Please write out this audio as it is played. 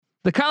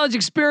The College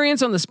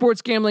Experience on the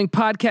Sports Gambling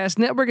Podcast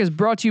Network is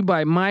brought to you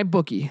by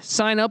MyBookie.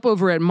 Sign up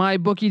over at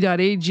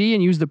mybookie.ag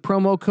and use the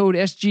promo code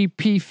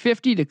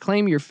SGP50 to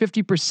claim your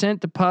 50%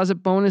 deposit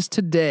bonus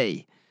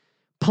today.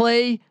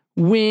 Play,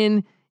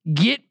 win,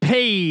 get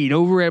paid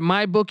over at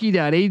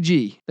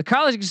mybookie.ag. The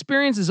College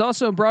Experience is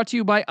also brought to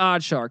you by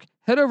Oddshark.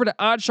 Head over to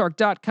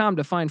oddshark.com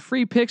to find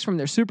free picks from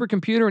their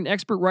supercomputer and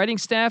expert writing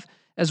staff,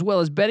 as well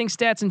as betting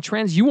stats and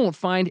trends you won't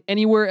find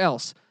anywhere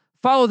else.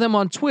 Follow them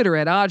on Twitter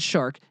at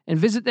Oddshark and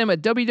visit them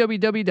at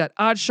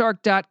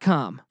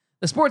www.oddshark.com.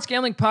 The Sports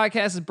Gambling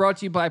Podcast is brought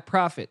to you by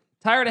Profit.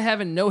 Tired of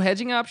having no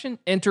hedging option?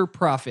 Enter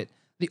Profit,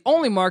 the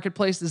only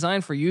marketplace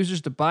designed for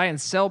users to buy and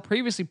sell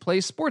previously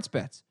placed sports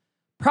bets.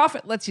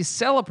 Profit lets you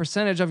sell a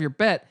percentage of your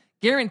bet,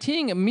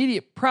 guaranteeing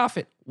immediate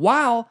profit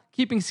while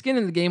keeping skin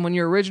in the game on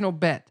your original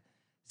bet.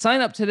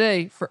 Sign up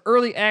today for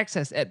early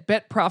access at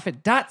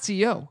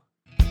betprofit.co.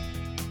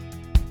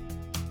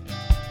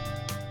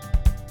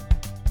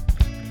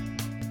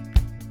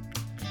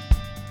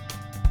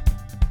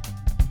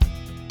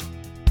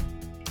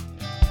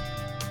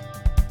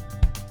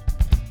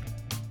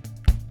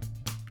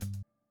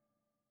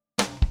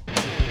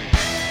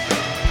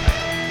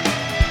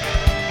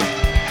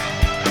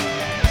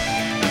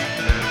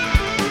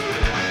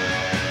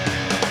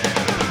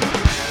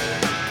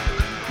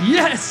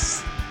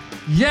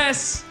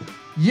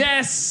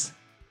 Yes.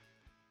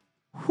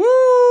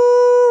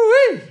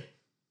 Woo-wee.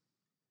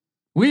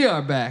 We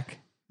are back.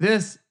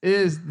 This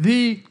is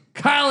the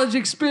College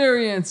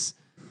Experience.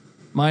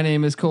 My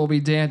name is Colby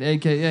Dant,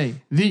 aka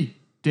the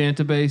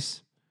Dantasbase,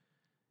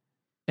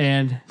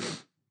 and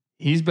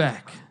he's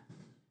back.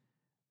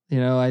 You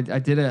know, I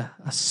did a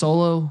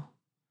solo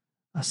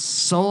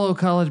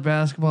college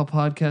basketball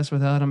podcast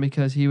without him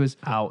because he was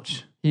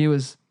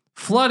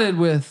flooded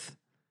with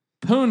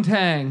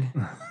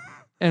poontang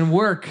and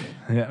work.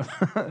 Yeah.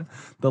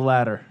 The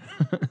latter.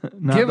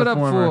 Give it up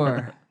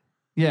for.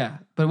 Yeah,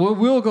 but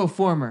we'll go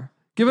former.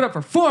 Give it up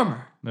for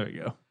former. There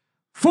you go.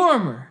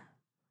 Former.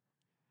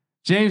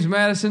 James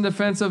Madison,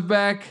 defensive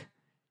back.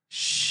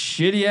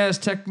 Shitty ass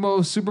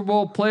Tecmo Super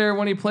Bowl player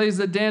when he plays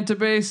the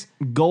Dantasbase.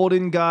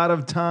 Golden God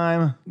of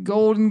Time.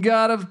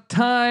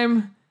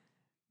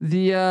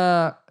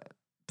 The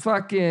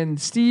fucking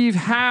Steve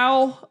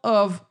Howe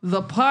of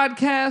the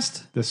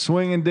podcast. The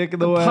swinging dick of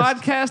the West.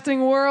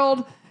 Podcasting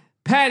world.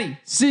 Patty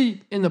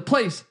C in the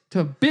place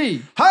to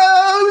be.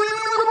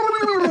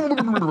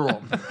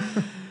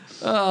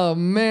 Oh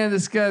man,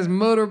 this guy's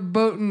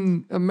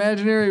motorboating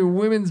imaginary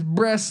women's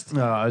breast.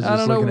 Oh, I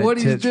don't know what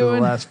he's doing for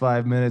the last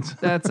 5 minutes.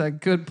 That's a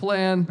good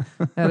plan.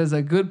 That is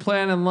a good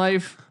plan in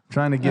life.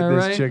 Trying to get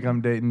this chick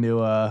I'm dating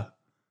to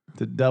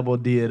double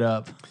D it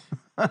up.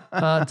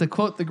 To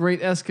quote the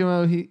great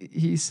Eskimo,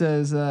 he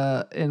says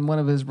in one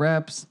of his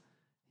raps,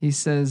 he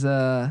says,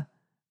 your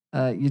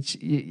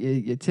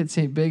tits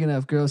ain't big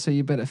enough, girl, so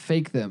you better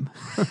fake them.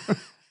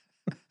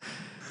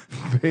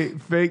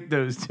 Fake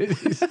those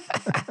titties.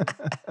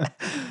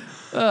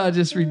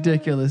 Just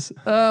ridiculous.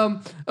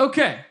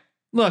 Okay,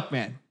 look,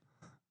 man.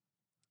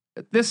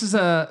 This is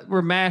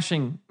we're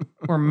mashing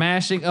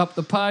up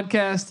the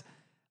podcast.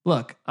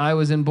 Look, I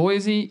was in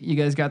Boise. You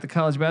guys got the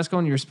college basketball,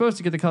 and you were supposed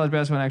to get the college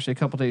basketball actually a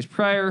couple days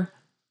prior,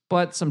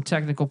 but some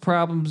technical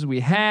problems we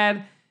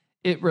had.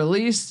 It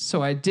released,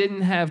 so I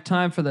didn't have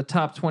time for the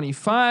top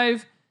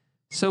 25.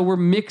 So we're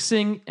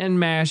mixing and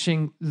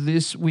mashing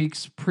this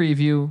week's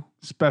preview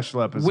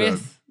special episode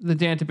with the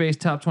Dantasbase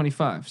top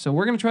 25. So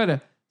we're going to try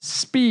to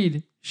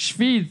speed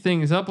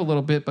things up a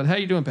little bit. But how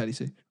you doing, Patty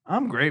C?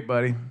 I'm great,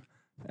 buddy.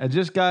 I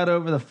just got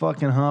over the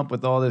fucking hump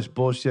with all this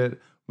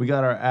bullshit. We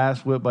got our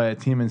ass whipped by a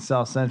team in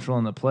South Central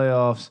in the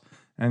playoffs.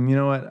 And you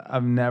know what?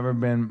 I've never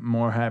been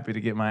more happy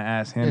to get my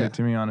ass handed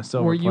to me on a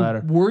silver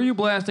platter. Were you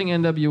blasting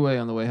NWA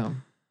on the way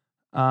home?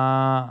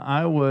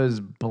 I was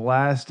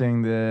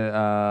blasting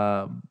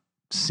the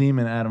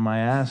semen out of my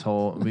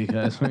asshole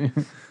because with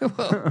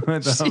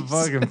the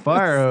fucking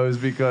fire hose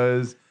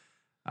because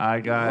I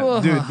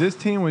got dude. This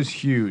team was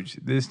huge.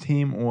 This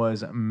team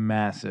was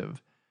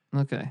massive.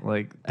 Okay,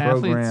 like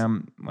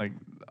program, like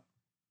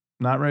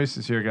not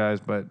racist here, guys,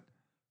 but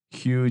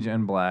huge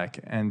and black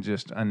and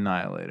just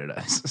annihilated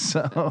us.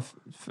 So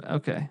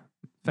okay,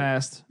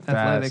 fast,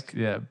 athletic,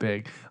 yeah,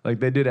 big. Like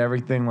they did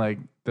everything like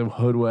the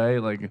hood way.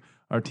 Like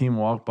our team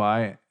walked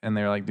by and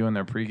they were like doing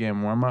their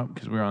pregame warm up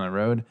because we were on the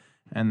road.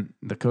 And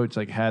the coach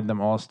like had them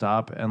all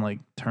stop and like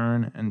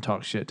turn and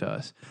talk shit to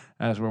us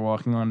as we're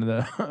walking onto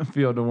the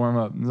field to warm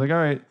up. It's like, all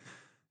right,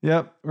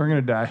 yep, we're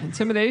gonna die.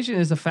 Intimidation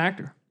is a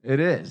factor. It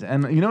is,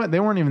 and you know what? They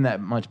weren't even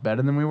that much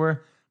better than we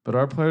were, but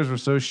our players were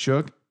so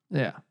shook.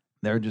 Yeah,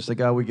 they were just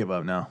like, oh, we give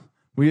up now.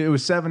 It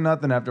was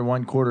 7-0 after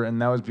one quarter,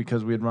 and that was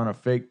because we had run a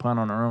fake punt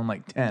on our own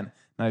like 10.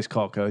 Nice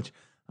call, coach.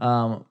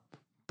 Yeah,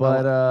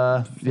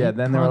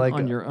 then they were like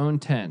on your own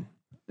 10.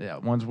 Yeah,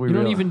 once we you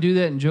don't even do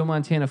that in Joe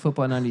Montana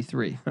Football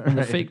 93. And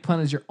the fake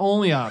punt is your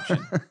only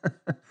option.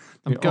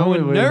 I'm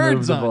going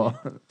nerds on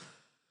you.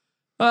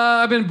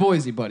 I've been in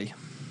Boise, buddy.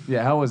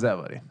 Yeah, how was that,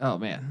 buddy? Oh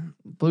man,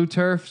 blue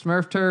turf,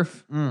 Smurf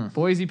turf.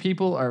 Boise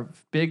people are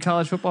big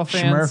college football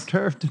fans. Smurf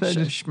turf? Did I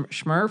just...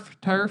 Smurf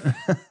turf.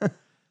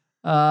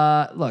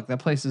 Look, that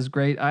place is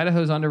great.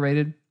 Idaho's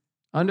underrated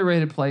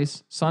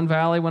place. Sun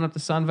Valley, went up to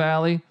Sun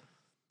Valley.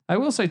 I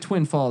will say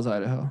Twin Falls,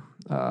 Idaho.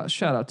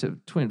 Shout out to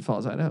Twin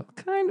Falls, Idaho.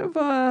 Kind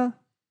of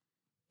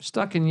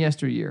stuck in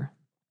yesteryear.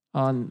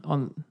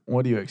 On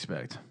What do you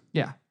expect?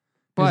 Yeah,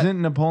 but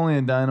isn't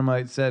Napoleon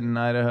Dynamite set in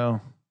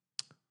Idaho?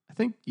 I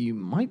think you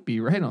might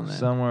be right on that.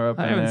 Somewhere up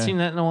I in haven't there. seen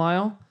that in a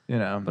while. You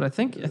know, but I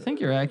think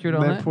you're accurate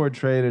on they that.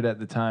 portrayed it at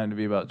the time to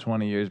be about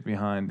 20 years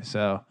behind.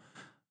 So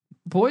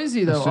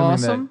Boise though, assuming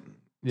awesome. that-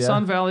 yeah.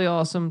 Sun Valley,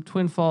 awesome.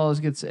 Twin Falls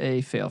gets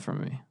a fail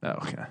from me. Oh,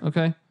 okay.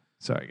 Okay.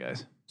 Sorry,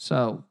 guys.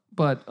 So,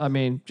 but I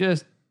mean,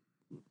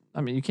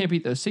 you can't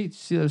beat those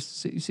seats. You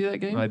see that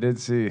game? I did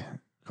see.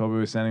 Kobe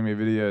was sending me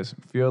videos.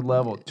 Field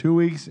level, 2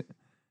 weeks,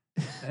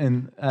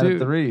 and out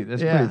Dude, of 3.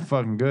 That's yeah. pretty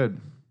fucking good.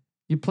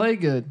 You play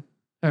good.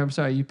 Or, I'm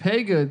sorry, you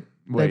pay good.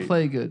 Wait. They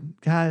play good.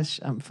 Gosh,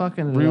 I'm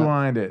fucking it up.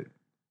 Rewind it.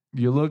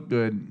 You look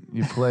good.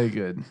 You play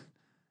good.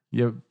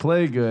 You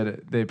play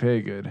good. They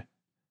pay good.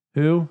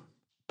 Who?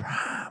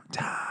 Prime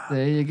time.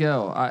 There you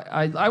go.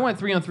 I went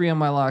 3-on-3 on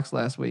my locks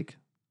last week.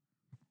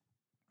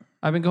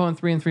 I've been going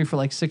 3-on-3 for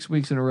like 6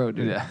 weeks in a row,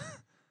 dude. Yeah.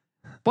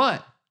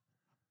 But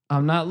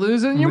I'm not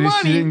losing At your least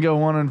money. you didn't go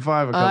 1-5 a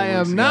couple I weeks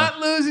am ago. not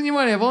losing you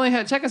money. I've only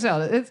had. Check us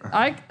out.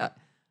 I'm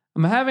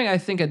having, I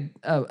think,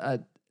 a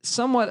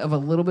somewhat of a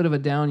little bit of a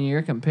down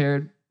year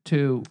compared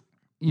to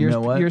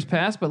years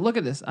past. But look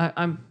at this.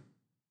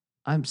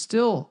 I'm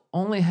still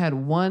only had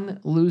one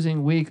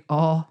losing week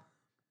all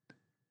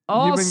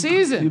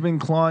season. You've been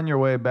clawing your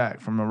way back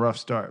from a rough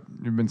start.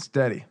 You've been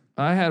steady.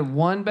 I had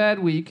one bad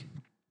week,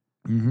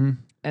 Mm-hmm.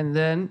 and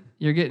then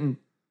you're getting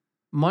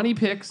money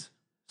picks,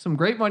 some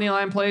great money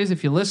line plays.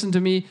 If you listen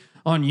to me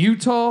on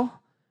Utah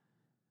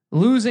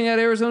losing at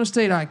Arizona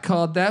State, I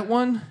called that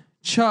one.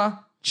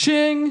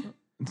 Cha-ching.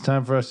 It's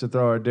time for us to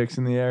throw our dicks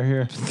in the air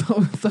here.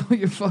 Throw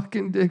your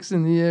fucking dicks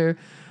in the air.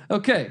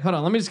 Okay, hold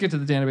on. Let me just get to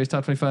the Dantasbase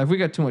top 25. We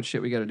got too much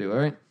shit we got to do, all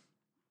right?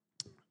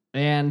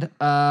 And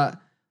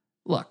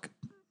look,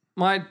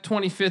 my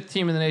 25th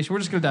team in the nation. We're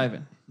just gonna dive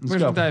in. We're just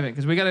gonna dive in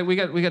because we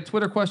got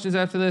Twitter questions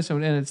after this,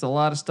 and it's a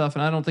lot of stuff.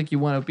 And I don't think you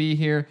want to be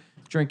here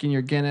drinking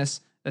your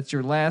Guinness. That's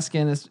your last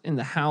Guinness in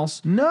the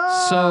house.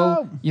 No.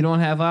 So you don't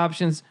have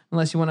options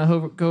unless you want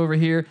to go over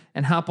here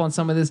and hop on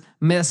some of this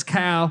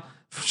mezcal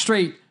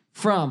straight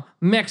from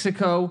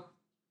Mexico.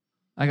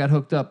 I got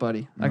hooked up,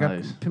 buddy. Nice.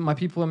 I got my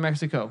people in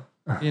Mexico.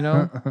 You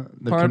know,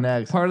 the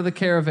part of the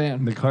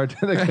caravan. The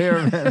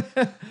caravan.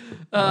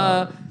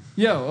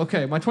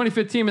 Okay. My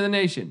 25th team in the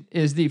nation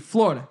is the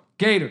Florida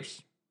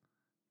Gators.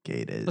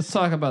 Let's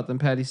talk about them,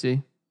 Patty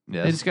C.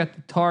 Yes. They just got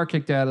the tar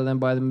kicked out of them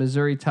by the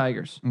Missouri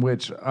Tigers.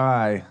 Which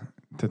to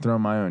throw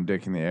my own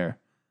dick in the air,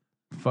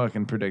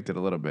 fucking predicted a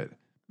little bit.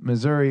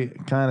 Missouri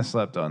kind of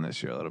slept on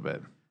this year a little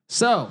bit.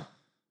 So,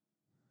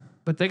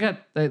 but they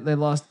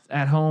lost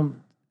at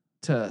home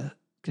to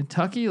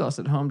Kentucky, lost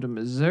at home to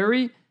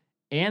Missouri,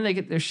 and they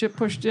get their shit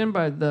pushed in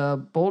by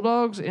the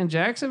Bulldogs in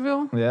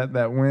Jacksonville. Yeah,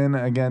 that win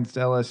against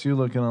LSU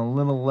looking a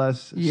little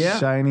less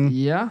shiny.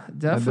 Yeah,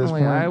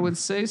 definitely. I would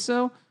say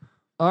so.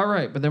 All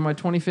right, but they're my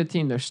 25th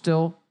team. They're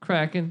still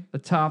cracking the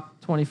top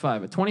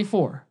 25. At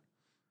 24,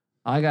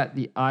 I got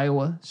the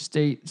Iowa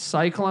State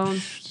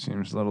Cyclones.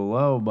 Seems a little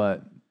low,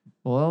 but...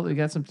 Well, they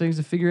got some things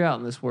to figure out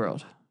in this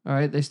world. All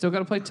right, they still got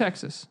to play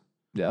Texas.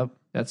 Yep.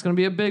 That's going to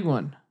be a big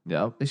one.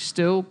 Yep. They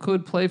still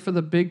could play for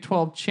the Big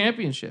 12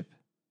 championship.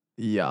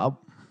 Yep.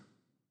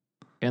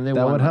 And they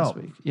that won would last help.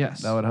 week.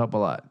 Yes. That would help a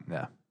lot.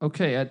 Yeah.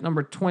 Okay, at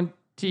number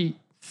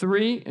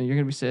 23, and you're going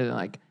to be saying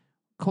like,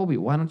 Colby,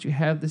 why don't you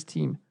have this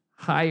team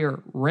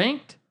higher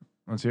ranked?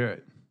 Let's hear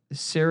it. The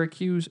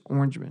Syracuse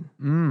Orangemen.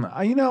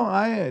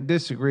 I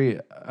disagree.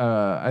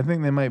 I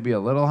think they might be a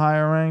little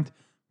higher ranked,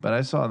 but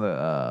I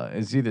saw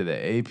it's either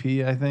the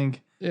AP, I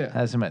think,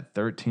 has him at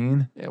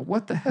 13. Yeah,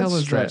 what the hell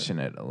That's is stretching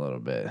that? it a little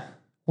bit.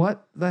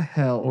 What the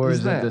hell or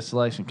is that? it the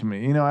selection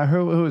committee? I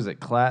heard, who was it,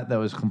 Klatt, that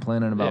was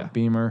complaining about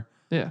Beamer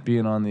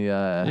being on the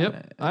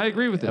Yep, I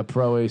agree with a it.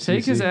 pro ACC.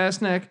 Take his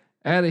ass neck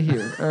out of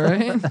here, all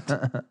right?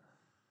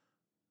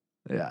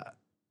 Yeah.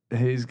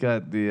 He's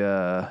got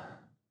the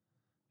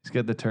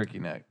turkey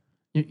neck.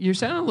 You're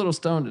sounding a little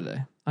stoned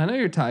today. I know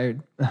you're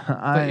tired,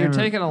 but you're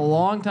taking a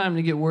long time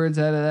to get words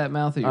out of that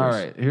mouth of yours.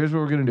 All right, here's what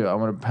we're going to do. I'm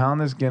going to pound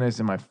this Guinness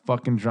and my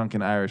fucking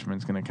drunken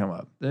Irishman's going to come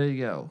up. There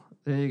you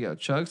go.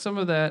 Chug some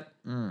of that.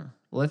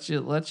 Let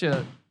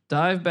you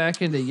dive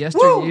back into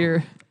yesteryear.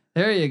 Woo!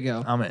 There you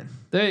go. I'm in.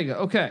 There you go.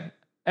 Okay.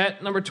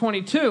 At number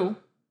 22,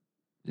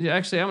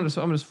 actually, I'm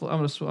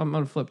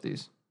gonna flip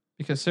these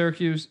because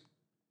Syracuse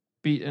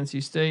beat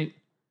NC State.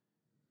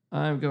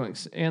 I'm going,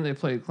 and they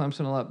played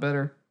Clemson a lot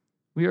better.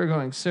 We are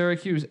going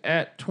Syracuse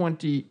at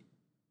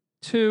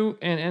 22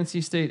 and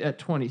NC State at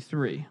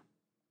 23.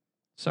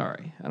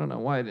 Sorry, I don't know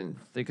why I didn't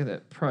think of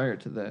that prior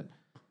to that.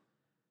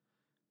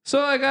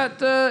 So I got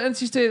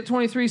NC State at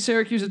 23,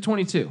 Syracuse at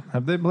 22.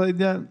 Have they played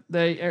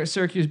yet?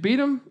 Syracuse beat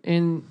them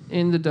in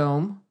the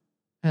Dome.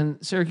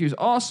 And Syracuse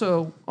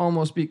also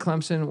almost beat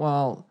Clemson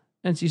while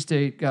NC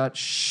State got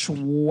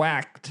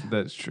schwacked.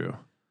 That's true.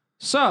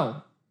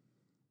 So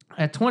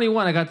at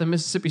 21, I got the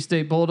Mississippi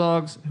State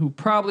Bulldogs, who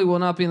probably will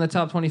not be in the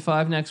top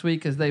 25 next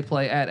week because they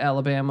play at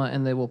Alabama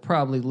and they will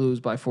probably lose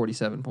by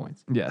 47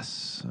 points.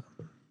 Yes.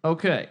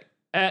 Okay.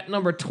 At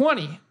number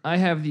 20, I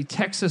have the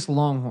Texas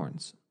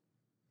Longhorns.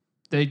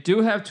 They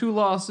do have 2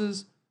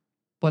 losses,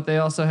 but they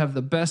also have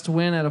the best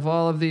win out of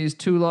all of these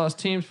 2-loss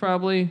teams,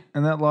 probably.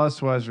 And that loss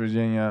to West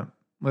Virginia,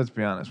 let's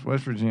be honest,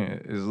 West Virginia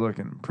is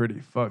looking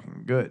pretty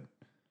fucking good.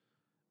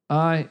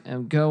 I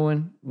am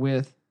going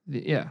with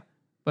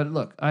but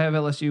look, I have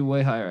LSU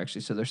way higher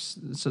actually,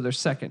 so they're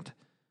second.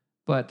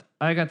 But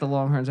I got the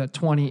Longhorns at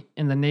 20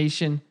 in the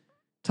nation.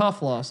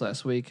 Tough loss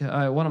last week.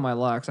 One of my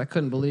locks. I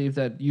couldn't believe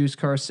that used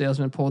car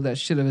salesman pulled that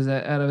shit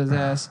out of his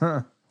ass.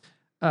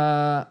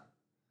 Not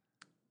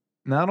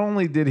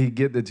only did he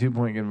get the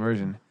 2-point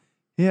conversion,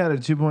 he had a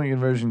 2-point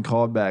conversion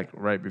called back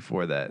right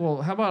before that.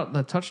 Well, how about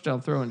the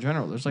touchdown throw in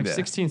general? There's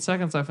 16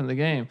 seconds left in the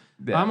game.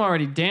 Yeah. I'm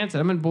already dancing.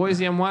 I'm in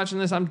Boise. I'm watching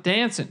this. I'm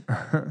dancing.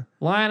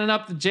 Lining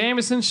up the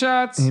Jameson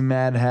shots. He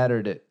Mad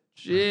Hattered it.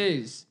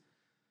 Jeez.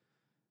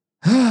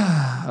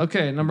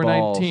 Okay, number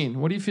Balls. 19.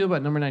 What do you feel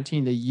about number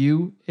 19, the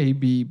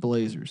UAB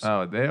Blazers?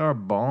 Oh, they are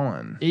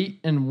balling.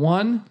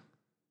 8-1.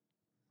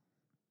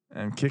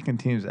 And kicking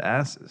teams'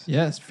 asses.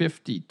 Yes,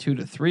 52-3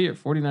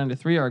 or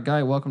 49-3. Our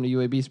guy, welcome to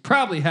UAB, is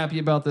probably happy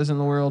about this in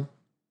the world.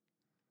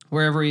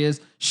 Wherever he is.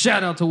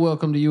 Shout out to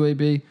welcome to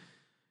UAB.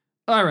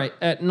 All right,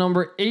 at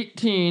number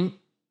 18,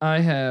 I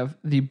have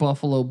the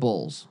Buffalo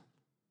Bulls.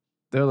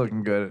 They're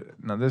looking good.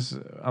 Now,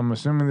 I'm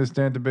assuming this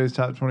Dantasbase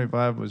top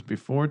 25 was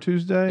before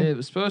Tuesday. It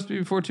was supposed to be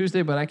before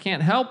Tuesday, but I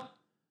can't help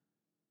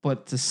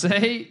but to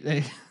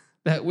say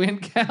that win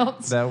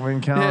counts. That win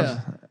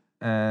counts. Yeah.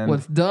 And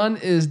what's done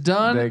is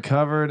done. They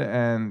covered,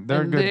 and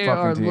they're a good they fucking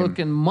are team.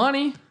 looking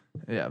money.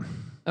 Yeah.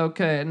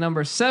 Okay, at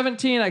number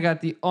 17, I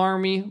got the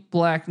Army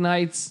Black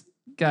Knights.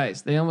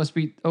 Guys, they almost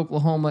beat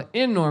Oklahoma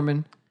in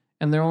Norman,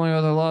 and their only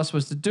other loss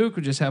was to Duke,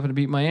 who just happened to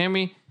beat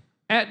Miami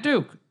at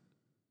Duke.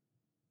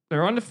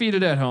 They're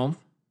undefeated at home.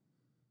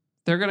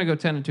 They're going to go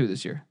 10-2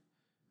 this year.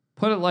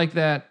 Put it like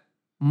that.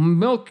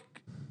 Milk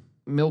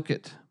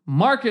it.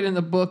 Mark it in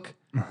the book.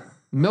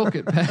 Milk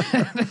it,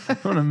 Pat. I'm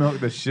going to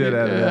milk the shit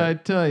out of that. I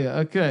tell you.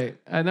 Okay.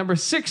 At number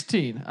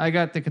 16, I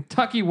got the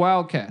Kentucky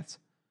Wildcats.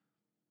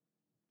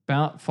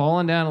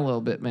 Falling down a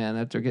little bit, man,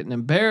 after getting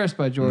embarrassed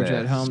by Georgia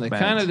at home. They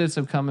kind of did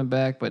some coming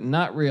back, but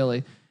not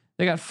really.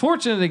 They got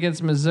fortunate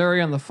against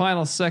Missouri on the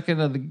final second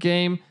of the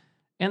game,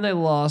 and they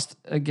lost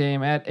a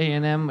game at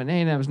A&M, and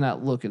A&M's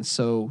not looking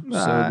so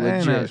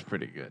legit. A&M's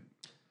pretty good.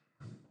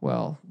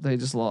 Well, they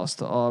just lost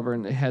to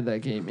Auburn. They had that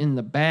game in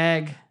the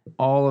bag.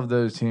 All of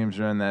those teams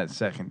are in that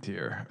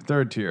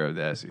third tier of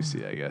the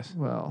SEC, I guess.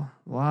 Well,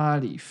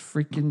 la-di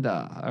freaking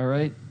da. All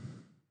right.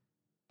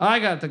 I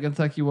got the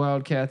Kentucky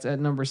Wildcats at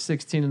number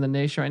 16 in the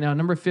nation right now.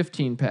 Number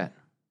 15, Pat.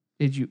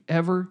 Did you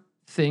ever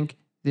think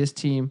this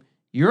team,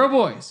 your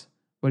boys,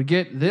 would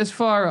get this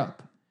far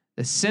up?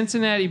 The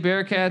Cincinnati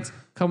Bearcats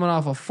coming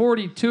off a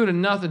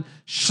 42-0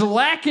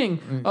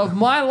 shellacking of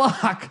my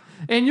lock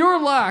and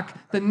your lock,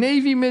 the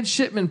Navy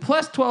midshipman,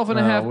 plus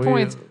 12.5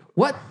 points.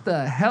 What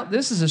the hell?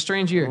 This is a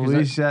strange year.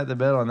 We shot the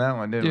bed on that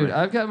one, didn't we? Dude,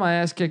 I've got my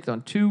ass kicked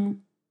on two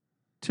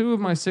of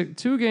my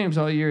two games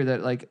all year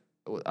that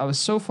I was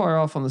so far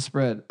off on the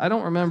spread. I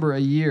don't remember a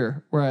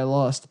year where I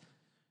lost.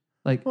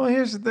 Well,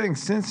 here's the thing: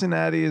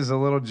 Cincinnati is a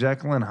little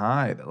Jekyll and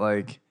Hyde.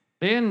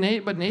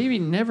 But Navy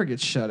never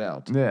gets shut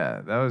out.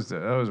 Yeah, that was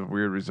a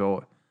weird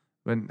result.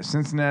 But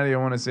Cincinnati, I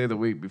want to say the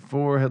week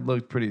before had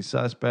looked pretty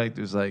suspect.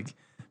 It was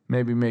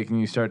maybe making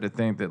you start to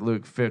think that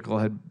Luke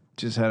Fickell had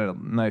just had a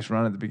nice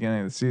run at the beginning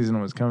of the season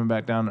and was coming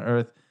back down to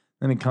earth.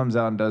 Then he comes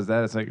out and does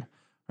that. It's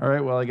all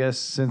right, well, I guess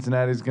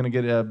Cincinnati's going to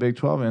get a Big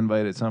 12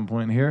 invite at some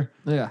point here.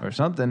 Yeah. Or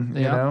something,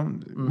 you know.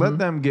 Mm-hmm. Let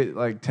them get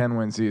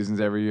 10-win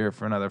seasons every year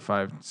for another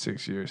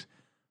 5-6 years.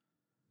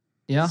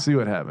 Yeah. See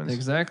what happens.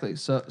 Exactly.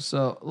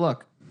 So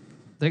look,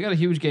 they got a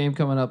huge game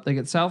coming up. They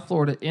get South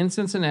Florida in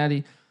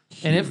Cincinnati.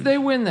 Huge. And if they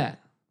win that,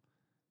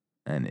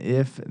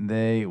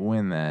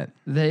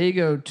 they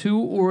go to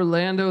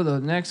Orlando the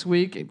next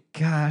week. And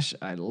gosh,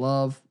 I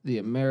love the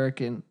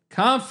American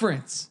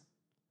Conference.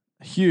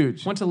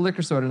 Huge. Went to the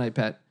liquor store tonight,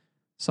 Pat.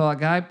 Saw a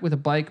guy with a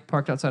bike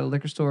parked outside a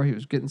liquor store. He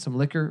was getting some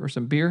liquor or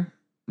some beer.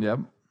 Yep.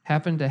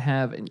 Happened to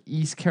have an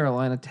East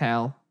Carolina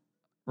towel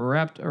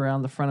wrapped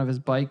around the front of his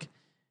bike,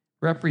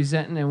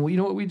 representing. And you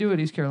know what we do at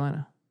East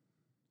Carolina?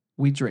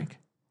 We drink.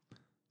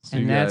 So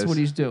and that's what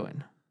he's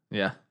doing.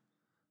 Yeah.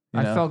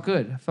 I felt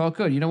good.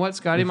 You know what?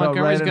 Scotty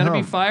Montgomery is going to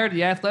be fired.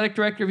 The athletic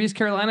director of East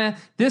Carolina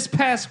this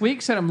past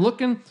week said, I'm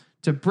looking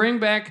to bring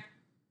back,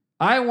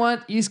 I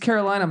want East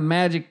Carolina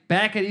Magic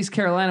back at East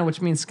Carolina,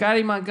 which means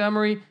Scotty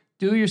Montgomery,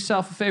 do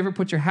yourself a favor,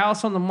 put your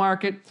house on the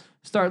market,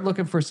 start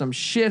looking for some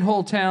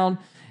shithole town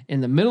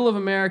in the middle of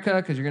America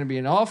because you're going to be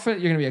you're going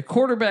to be a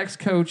quarterbacks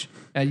coach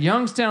at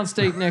Youngstown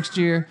State next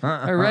year.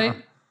 All right?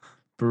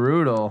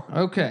 Brutal.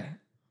 Okay.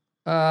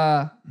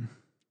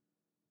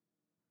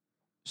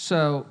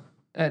 So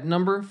at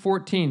number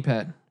 14,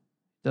 Pat.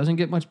 Doesn't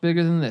get much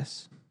bigger than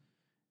this.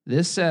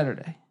 This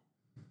Saturday,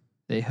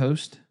 they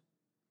host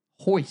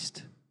the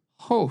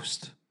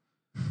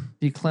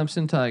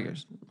Clemson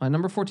Tigers. My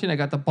number 14, I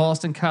got the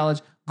Boston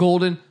College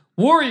Golden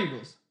War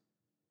Eagles.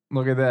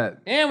 Look at that.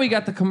 And we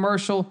got the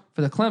commercial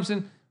for the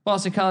Clemson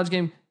Boston College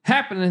game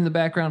happening in the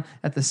background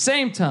at the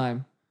same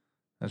time.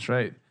 That's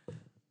right.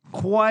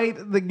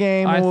 Quite the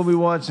game we'll be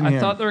watching here. I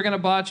thought they were going to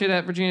botch it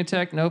at Virginia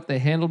Tech. Nope, they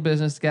handled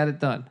business, got it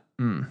done.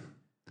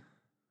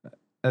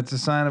 That's a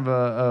sign of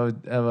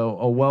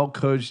a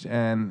well-coached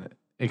and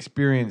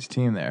experienced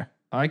team there.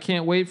 I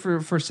can't wait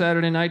for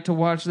Saturday night to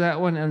watch that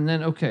one. And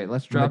then, okay,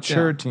 let's drop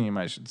Mature down. team,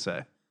 I should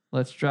say.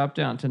 Let's drop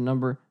down to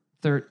number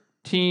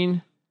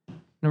 13.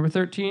 Number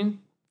 13,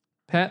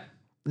 Pat,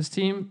 this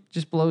team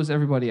just blows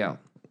everybody out.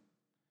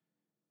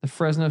 The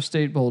Fresno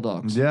State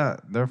Bulldogs. Yeah,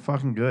 they're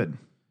fucking good.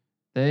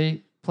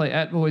 They play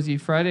at Boise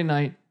Friday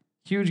night.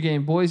 Huge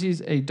game.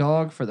 Boise's a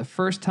dog for the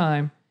first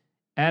time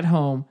at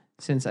home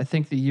since I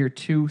think the year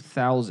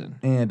 2000.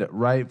 And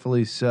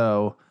rightfully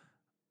so,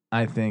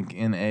 I think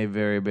in a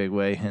very big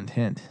way. Hint,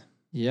 hint.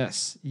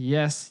 Yes.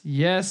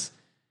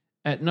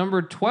 At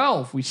number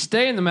 12, we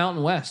stay in the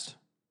Mountain West.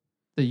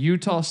 The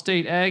Utah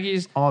State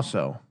Aggies.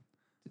 Also,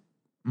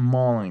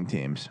 mauling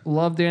teams.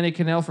 Love Danny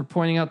Cannell for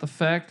pointing out the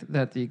fact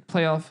that the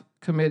playoff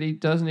committee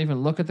doesn't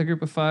even look at the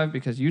group of five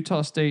because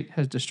Utah State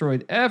has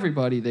destroyed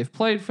everybody they've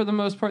played for the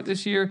most part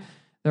this year.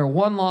 Their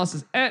one loss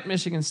is at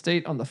Michigan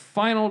State on the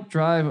final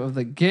drive of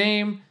the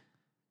game.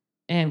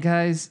 And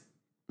guys,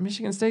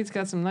 Michigan State's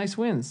got some nice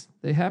wins.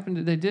 They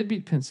did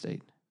beat Penn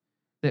State.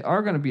 They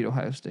are going to beat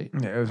Ohio State.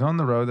 Yeah, it was on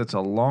the road. That's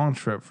a long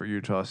trip for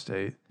Utah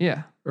State.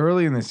 Yeah.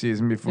 Early in the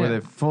season before they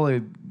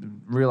fully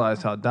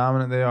realized how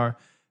dominant they are.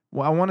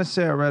 Well, I want to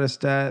say I read a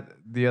stat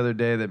the other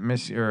day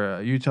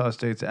that Utah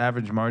State's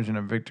average margin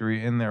of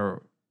victory in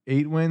their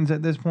 8 wins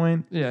at this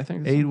point. Yeah, I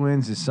think 8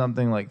 wins is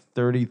something like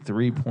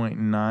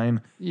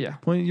 33.9. Yeah.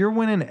 You're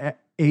winning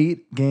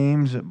 8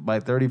 games by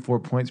 34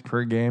 points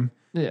per game.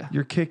 Yeah.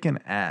 You're kicking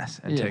ass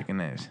and taking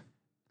names.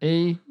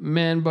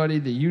 Amen, buddy.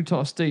 The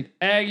Utah State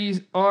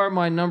Aggies are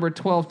my number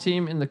 12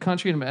 team in the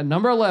country. And at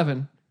number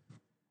 11,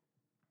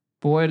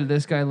 boy, did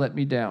this guy let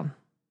me down.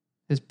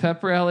 His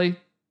pep rally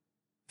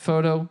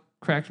photo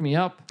cracked me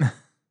up.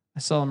 I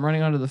saw him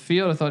running onto the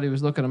field. I thought he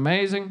was looking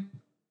amazing.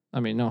 I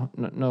mean, no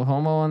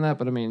homo on that,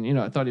 but I mean,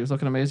 I thought he was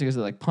looking amazing because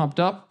they're like pumped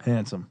up.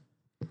 Handsome.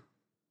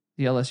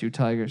 The LSU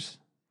Tigers.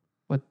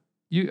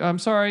 I'm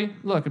sorry.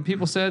 Look, and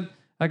people said,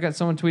 I got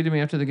someone tweeted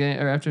me after the game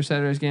or after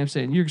Saturday's game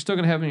saying, you're still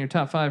going to have him in your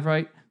top 5,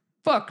 right?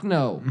 Fuck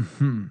no.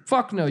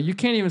 Fuck no. You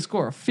can't even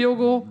score a field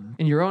goal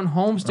in your own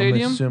home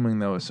stadium. I'm assuming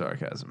that was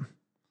sarcasm.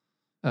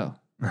 Oh,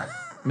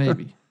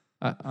 maybe.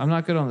 I'm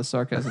not good on the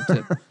sarcasm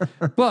tip,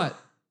 but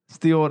it's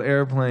the old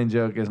airplane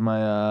joke is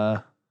my,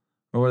 or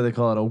what do they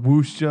call it? A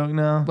whoosh joke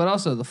now? But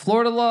also the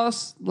Florida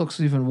loss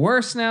looks even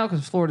worse now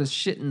because Florida's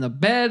shit in the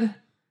bed,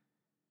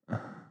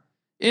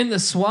 in the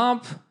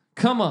swamp.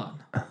 Come on.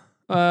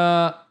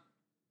 I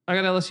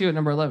got LSU at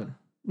number 11.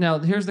 Now,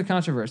 here's the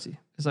controversy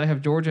because I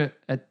have Georgia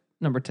at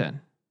number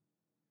 10.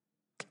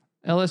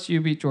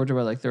 LSU beat Georgia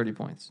by like 30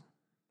 points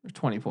or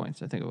 20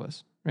 points, I think it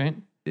was, right?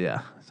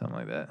 Yeah, something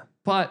like that.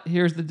 But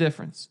here's the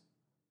difference.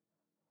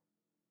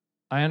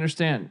 I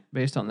understand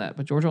based on that,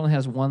 but Georgia only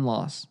has 1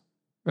 loss,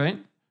 right?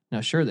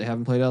 Now, sure, they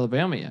haven't played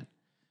Alabama yet,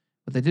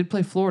 but they did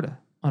play Florida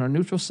on a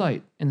neutral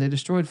site, and they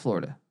destroyed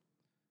Florida.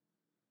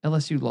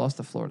 LSU lost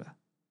to Florida.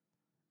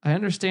 I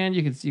understand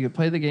you could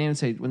play the game and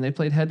say when they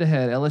played head to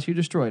head, LSU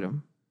destroyed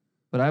them.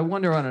 But I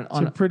wonder it's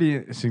a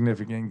pretty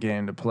significant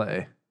game to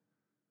play.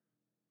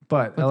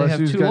 But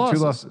LSU's they have got 2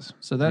 losses.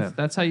 So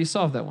that's how you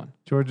solve that one.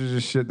 Georgia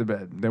just shit the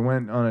bed. They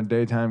went on a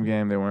daytime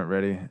game. They weren't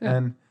ready. Yeah.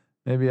 And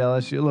maybe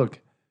LSU. Look,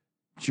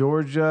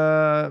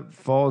 Georgia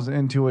falls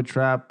into a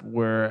trap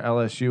where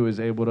LSU is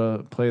able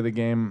to play the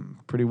game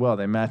pretty well.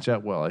 They match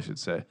up well, I should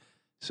say.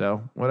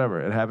 So whatever.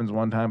 It happens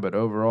one time, but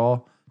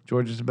overall,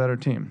 Georgia's a better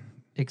team.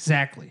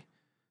 Exactly.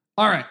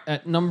 All right,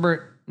 at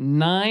number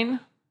 9,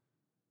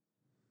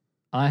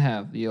 I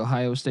have the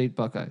Ohio State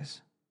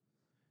Buckeyes.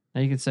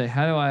 Now you could say,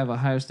 how do I have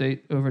Ohio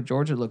State over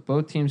Georgia? Look,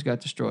 both teams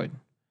got destroyed.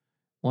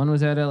 One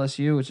was at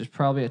LSU, which is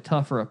probably a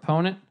tougher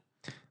opponent.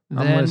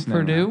 Then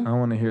Purdue. I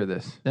want to hear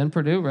this. Then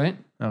Purdue, right?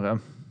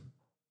 Okay.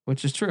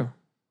 Which is true.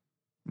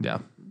 Yeah.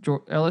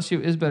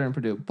 LSU is better than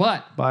Purdue,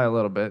 but by a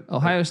little bit.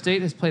 Ohio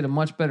State has played a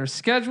much better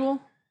schedule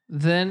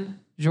than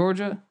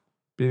Georgia.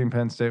 Beating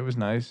Penn State was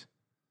nice.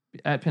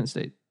 At Penn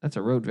State. That's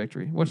a road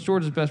victory. What's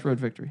Georgia's best road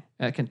victory?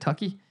 At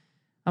Kentucky?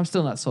 I'm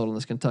still not sold on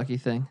this Kentucky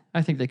thing.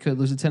 I think they could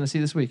lose to Tennessee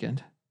this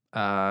weekend.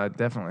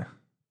 Definitely.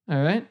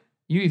 All right.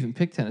 You even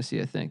picked Tennessee,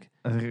 I think.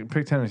 I think you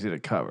picked Tennessee to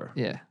cover.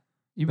 Yeah.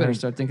 You better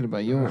start thinking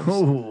about yours.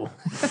 Ooh.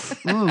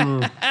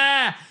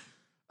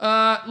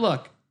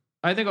 Look,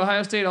 I think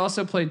Ohio State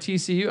also played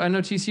TCU. I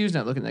know TCU's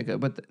not looking that good,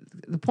 but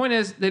the point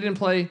is they didn't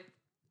play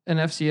an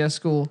FCS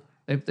school.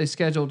 They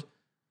scheduled,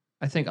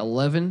 I think,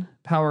 11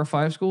 Power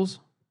 5 schools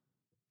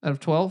out of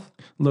 12.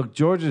 Look,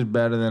 Georgia's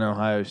better than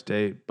Ohio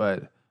State,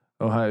 but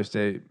Ohio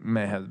State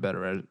may have the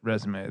better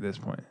resume at this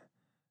point.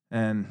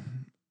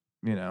 And,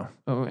 you know.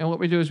 Oh, and what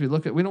we do is we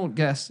don't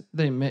guess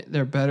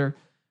they're better.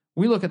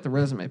 We look at the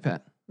resume,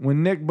 Pat.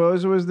 When Nick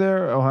Bosa was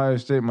there, Ohio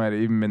State might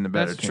have even been the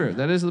better That's team. true.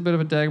 That is a bit of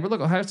a dagger. But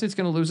look, Ohio State's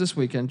going to lose this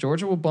weekend.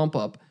 Georgia will bump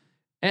up.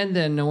 And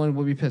then no one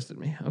will be pissed at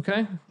me,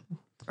 okay?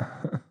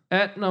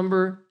 At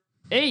number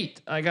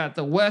 8, I got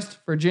the West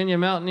Virginia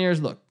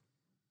Mountaineers. Look,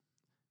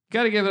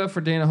 got to give it up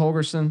for Dana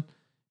Holgerson.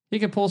 He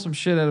can pull some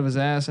shit out of his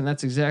ass, and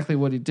that's exactly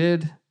what he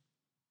did.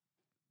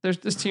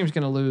 This team's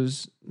going to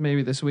lose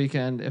maybe this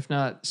weekend, if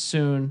not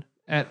soon,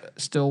 at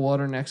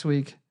Stillwater next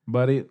week.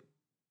 Buddy,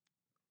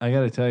 I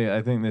got to tell you,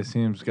 I think this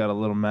team's got a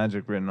little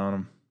magic written on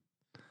them.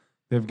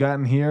 They've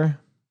gotten here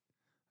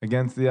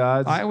against the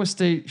odds. Iowa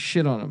State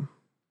shit on them.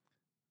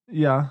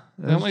 Yeah.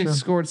 They only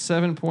scored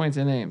 7 points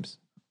in Ames.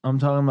 I'm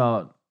talking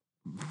about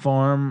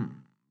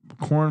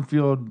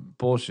cornfield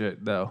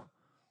bullshit, though.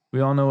 We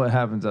all know what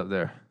happens up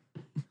there.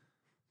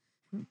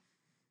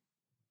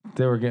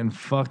 They were getting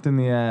fucked in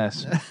the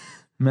ass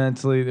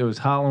mentally. It was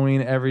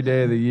Halloween every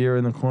day of the year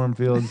in the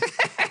cornfields.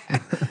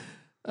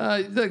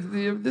 Look,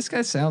 this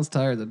guy sounds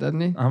tired, though,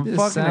 doesn't he? I'm He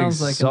fucking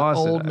sounds exhausted. like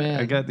an old man.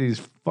 I got these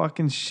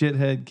fucking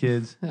shithead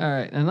kids. All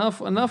right, enough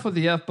with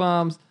the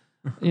F-bombs.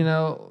 You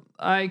know,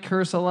 I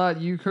curse a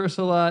lot. You curse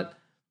a lot.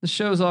 The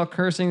show's all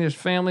cursing. There's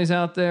families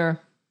out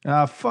there.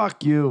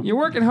 Fuck you. You're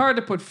working hard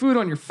to put food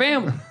on your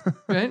family.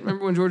 Right?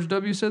 Remember when George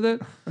W. said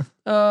that?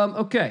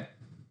 Okay.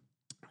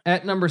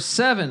 At number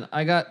 7,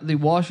 I got the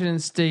Washington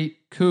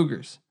State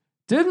Cougars.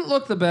 Didn't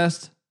look the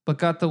best, but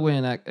got the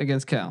win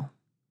against Cal.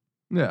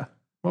 Yeah.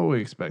 What we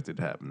expected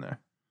to happen there.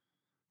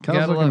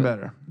 Cal's looking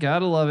better.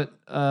 Gotta love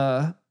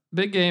it.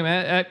 Big game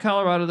at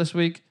Colorado this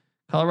week.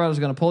 Colorado's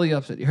going to pull the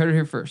upset. You heard it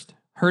here first.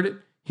 Heard it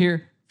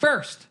here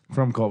first.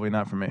 From Colby,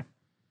 not from me.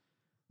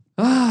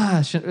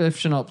 If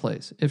Chenault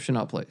plays. If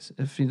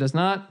he does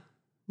not,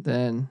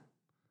 then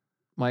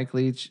Mike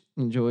Leach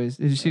enjoys.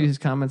 Did you see his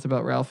comments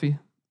about Ralphie?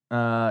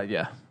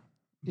 Yeah.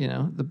 You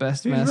know, the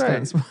best He's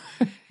mascot.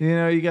 right. You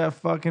know, you got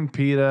fucking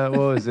PETA. What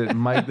was it?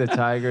 Mike the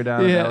Tiger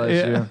down at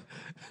LSU. Yeah.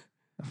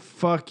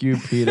 Fuck you,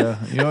 PETA.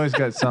 You always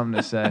got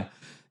something to say.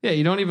 Yeah,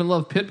 you don't even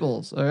love pit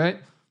bulls, all right?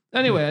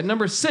 Anyway, at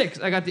number 6,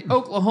 I got the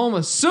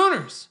Oklahoma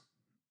Sooners.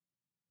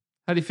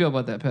 How do you feel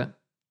about that, Pat?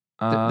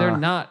 They're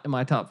not in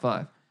my top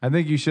 5. I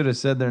think you should have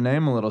said their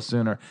name a little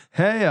sooner.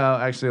 Hey,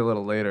 actually a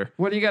little later.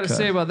 What do you got to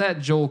say about that,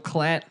 Joel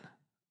Klatt,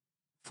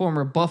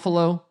 former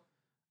Buffalo?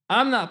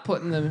 I'm not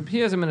putting them. He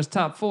has them in his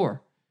top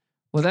 4.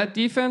 Well, that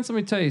defense, let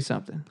me tell you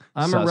something.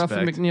 I'm a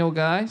Ruffin McNeil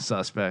guy.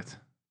 Suspect.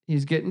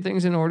 He's getting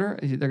things in order.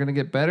 They're going to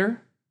get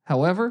better.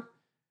 However,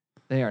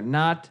 they are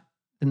not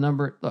the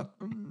number. Look,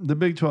 the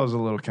Big 12 is a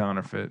little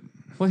counterfeit.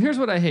 Well, here's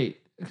what I hate,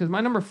 because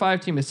my number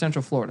 5 team is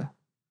Central Florida.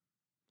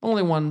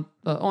 Only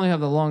have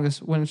the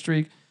longest win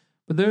streak,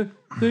 but they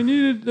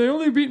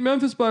only beat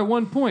Memphis by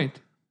 1 point.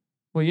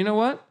 Well, you know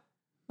what?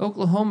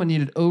 Oklahoma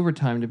needed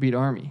overtime to beat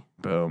Army.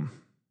 Boom.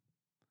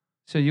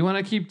 So you want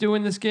to keep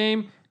doing this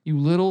game, you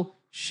little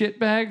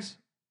shitbags?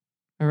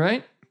 All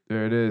right?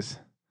 There it is.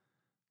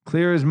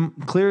 Clear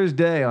as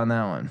day on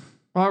that one.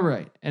 All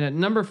right. And at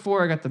number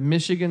 4, I got the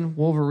Michigan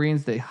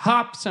Wolverines. They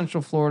hop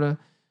Central Florida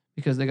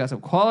because they got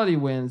some quality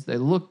wins. They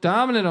look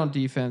dominant on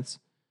defense.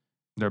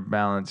 They're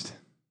balanced.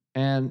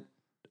 And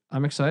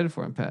I'm excited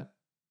for him, Pat.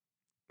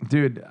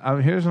 Dude,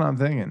 here's what I'm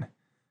thinking.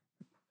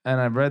 And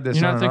I've read this.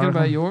 You're not thinking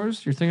about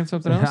yours? You're thinking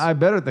something else? I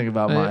better think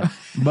about mine.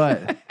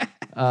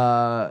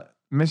 But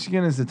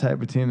Michigan is the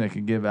type of team that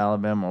could give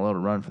Alabama a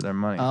little run for their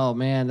money. Oh,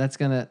 man. That's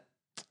going to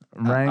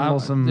wrangle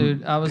some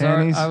dude, I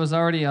panties. was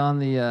already on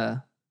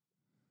the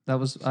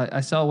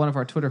I saw one of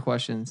our Twitter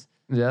questions.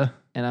 Yeah.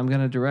 And I'm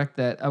going to direct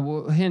that.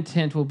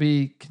 Hint, we'll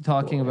be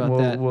talking about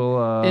that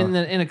we'll in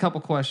a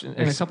couple questions,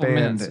 in a couple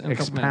minutes.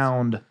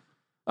 Expound.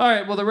 All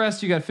right. Well, the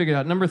rest you got figured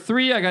out. Number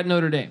 3, I got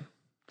Notre Dame.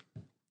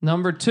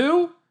 Number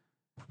 2,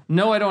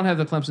 no, I don't have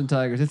the Clemson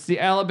Tigers. It's the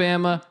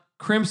Alabama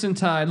Crimson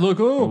Tide. Look,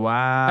 oh.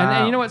 Wow.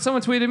 And you know what?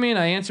 Someone tweeted me, and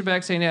I answered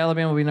back saying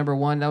Alabama will be number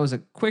 1. That was a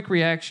quick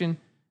reaction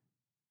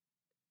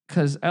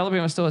because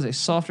Alabama still has a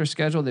softer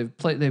schedule.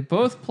 They've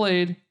both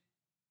played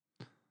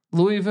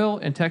Louisville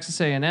and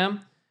Texas A&M.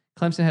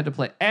 Clemson had to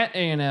play at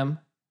A&M.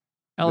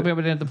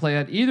 Alabama didn't have to play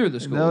at either of the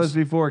schools. That was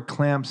before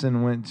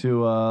Clemson went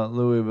to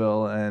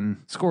Louisville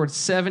and scored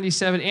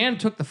 77 and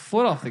took the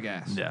foot off the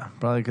gas. Yeah,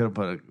 probably could have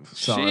put a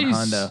solid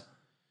Honda.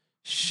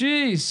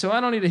 Jeez. So I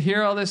don't need to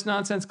hear all this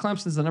nonsense.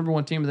 Clemson's the number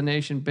 1 team in the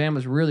nation.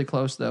 Bama's really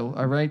close, though.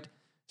 All right.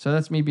 So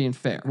that's me being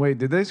fair. Wait,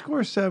 did they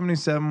score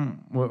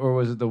 77 or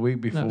was it the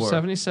week before? No,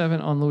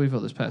 77 on Louisville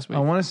this past week. I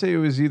want to say it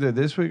was either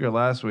this week or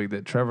last week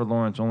that Trevor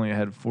Lawrence only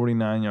had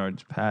 49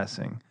 yards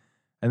passing.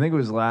 I think it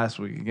was last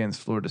week against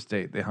Florida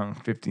State. They hung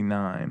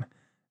 59.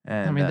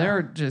 And I mean, they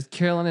were just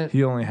killing it.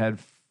 He only had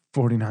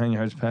 49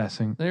 yards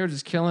passing. They were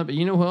just killing it. But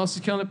you know who else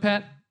is killing it,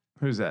 Pat?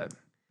 Who's that?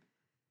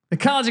 The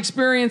college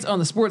experience on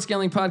the Sports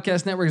Gambling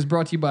Podcast Network is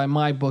brought to you by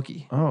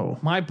MyBookie. Oh.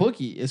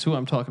 MyBookie is who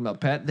I'm talking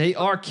about, Pat. They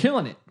are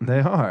killing it. They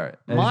are.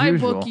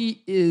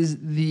 MyBookie is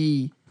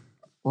the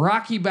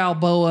Rocky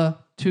Balboa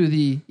to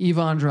the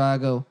Ivan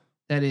Drago.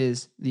 that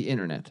is the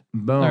internet.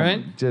 Boom. All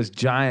right. Just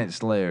giant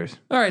slayers.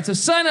 All right. So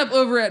sign up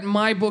over at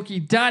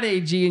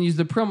mybookie.ag and use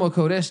the promo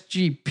code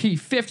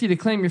SGP50 to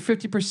claim your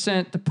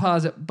 50%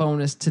 deposit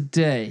bonus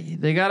today.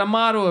 They got a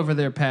motto over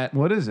there, Pat.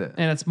 What is it?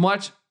 And it's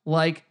much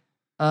like,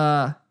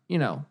 Deion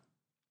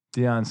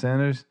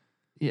Sanders?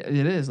 Yeah,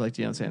 it is like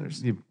Deion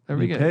Sanders. You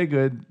pay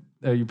good.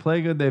 You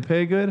play good, they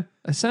pay good?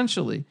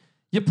 Essentially.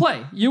 You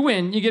play, you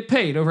win, you get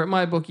paid over at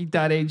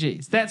mybookie.ag.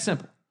 It's that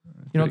simple.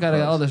 You don't got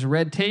all this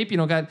red tape. You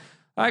don't got,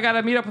 I got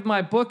to meet up with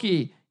my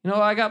bookie.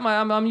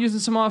 I'm using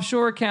some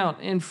offshore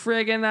account in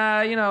friggin',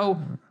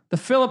 the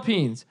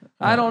Philippines.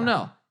 I don't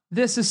know.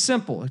 This is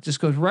simple. It just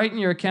goes right in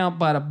your account.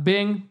 Bada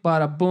bing,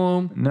 bada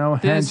boom. No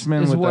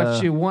henchman with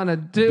what you want to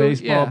do.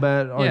 Baseball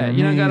bat on your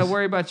you don't got to knees.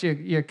 worry about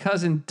your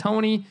cousin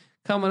Tony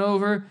coming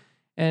over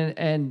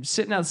and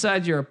sitting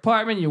outside your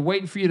apartment. You're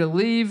waiting for you to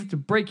leave to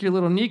break your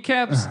little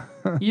kneecaps.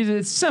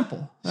 It's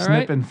simple. All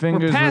right? Snipping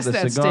fingers We're past with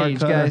a that cigar stage,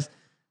 cutter. guys.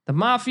 The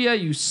Mafia,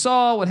 you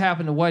saw what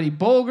happened to Whitey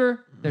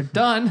Bulger. They're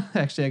done.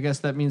 Actually, I guess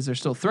that means they're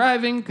still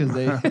thriving because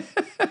they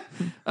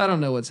I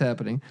don't know what's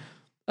happening.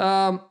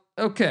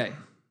 Okay.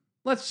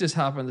 Let's just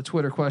hop on the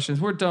Twitter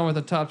questions. We're done with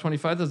the top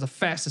 25. That was the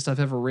fastest I've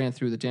ever ran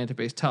through the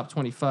Dantasbase top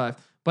 25.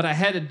 But I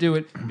had to do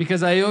it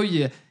because I owe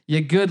you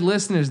good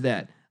listeners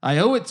that. I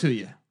owe it to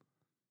you.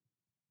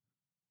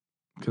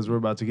 Because we're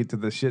about to get to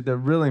the shit that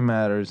really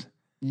matters.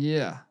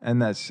 Yeah.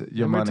 And that's your And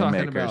we're money talking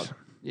makers. about,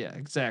 yeah,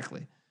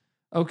 exactly.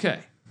 Okay.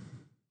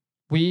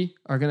 We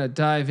are going to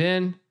dive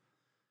in.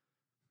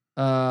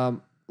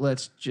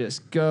 Let's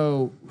just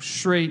go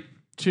straight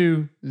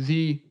to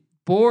the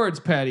boards,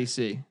 Patty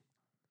C.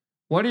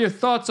 What are your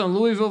thoughts on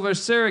Louisville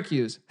versus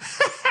Syracuse?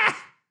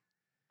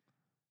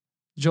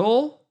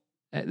 Joel,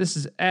 this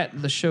is at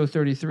the show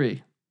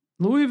 33.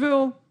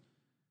 Louisville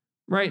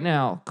right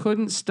now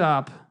couldn't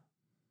stop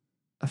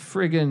a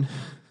friggin'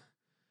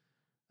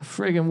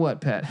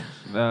 what, Pat?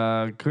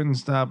 Couldn't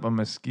stop a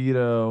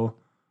mosquito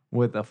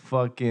with a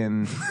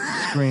fucking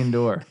screen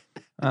door.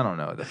 I don't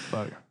know what the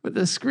fuck. With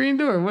the screen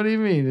door, what do you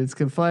mean? It's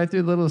can fly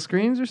through little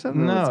screens or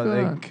something? What's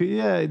going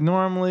on?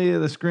 Normally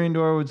the screen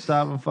door would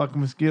stop a fucking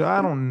mosquito.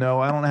 I don't know.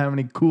 I don't have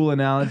any cool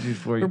analogies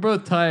for you. We're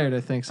both tired, I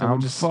think, so I'm we're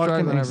just fucking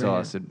struggling over here.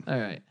 exhausted. All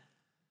right.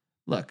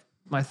 Look,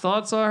 my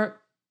thoughts are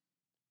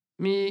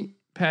me,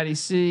 Patty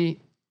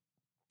C,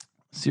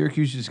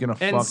 Syracuse is gonna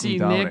fucking NC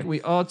dominate. Nick. We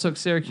all took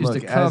Syracuse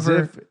Look, to as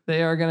cover. if-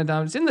 They are going to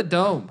dominate. It's in the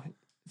dome.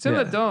 It's in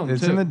the dome.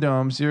 It's too. in the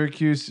dome.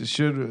 Syracuse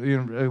should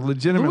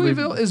legitimately.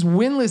 Louisville is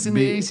winless in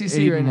the be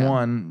ACC right now.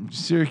 8-1.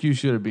 Syracuse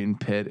should have beaten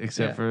Pitt,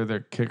 except for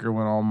their kicker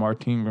went all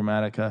Martin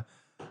Gramatica.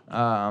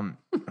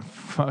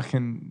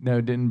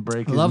 Didn't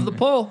break. Love the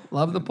poll.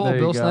 Love the poll. There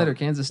you Bill go. Snyder,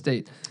 Kansas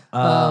State.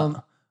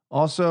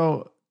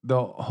 Also,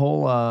 the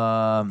whole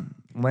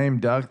lame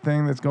duck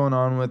thing that's going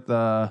on with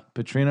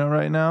Petrino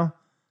right now.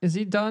 Is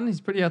he done?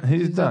 He's pretty out.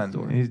 He's out done. the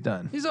door. He's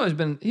done. He's always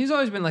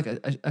been like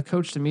a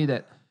coach to me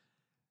that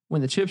when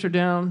the chips are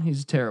down,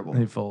 he's terrible.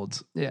 He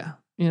folds. Yeah.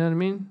 You know what I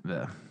mean?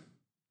 Yeah.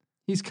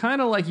 He's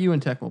kind of like you in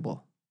Tecmo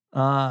Bowl.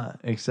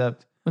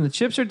 Except When the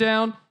chips are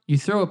down, you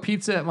throw a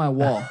pizza at my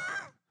wall.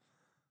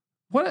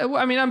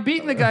 I'm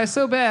beating the guy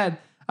so bad.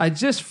 I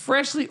just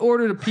freshly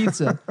ordered a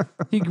pizza.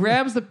 He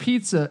grabs the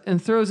pizza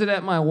and throws it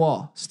at my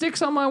wall.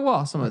 Sticks on my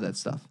wall, some of that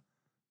stuff.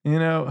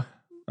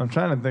 I'm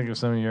trying to think of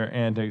some of your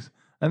antics.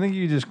 I think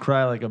you just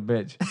cry like a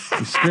bitch.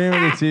 You scream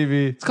at the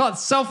TV. It's called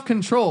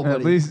self-control, buddy.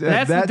 At least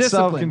that's the that's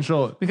discipline.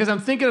 self-control. Because I'm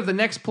thinking of the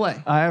next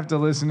play. I have to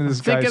listen to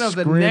this guy Thinking of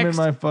the scream in next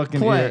my fucking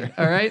play. ear.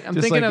 All right? I'm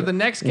Just thinking like, of the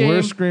next game.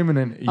 We're screaming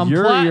in I'm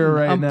your plotting, ear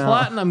right I'm now.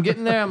 plotting. I'm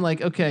getting there. I'm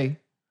like, okay,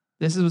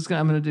 this is what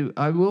I'm going to do.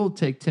 I will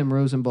take Tim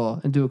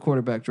Rosenball and do a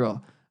quarterback draw.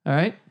 All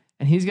right?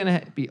 And he's going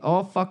to be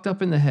all fucked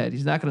up in the head.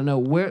 He's not going to know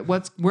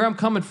where I'm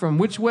coming from,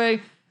 which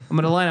way. I'm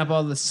going to line up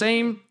all the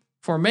same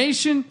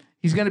formation.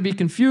 He's going to be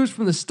confused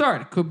from the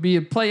start. It could be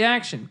a play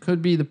action.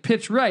 Could be the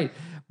pitch right.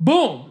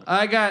 Boom.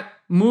 I got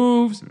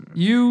moves.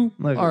 You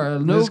are a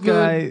no this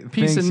guy good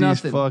piece thinks of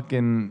nothing. He's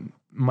fucking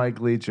Mike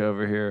Leach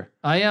over here.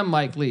 I am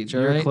Mike Leach. All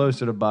You're right.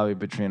 closer to Bobby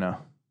Petrino.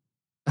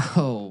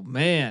 Oh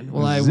man.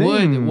 Well,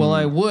 Zing.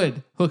 I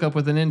would hook up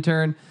with an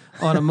intern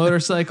on a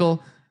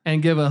motorcycle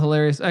and give a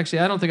hilarious. Actually,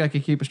 I don't think I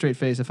could keep a straight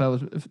face if I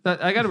was.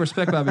 I got to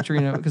respect Bobby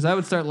Petrino because I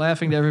would start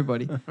laughing to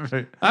everybody.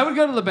 Right. I would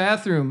go to the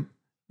bathroom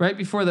right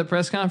before the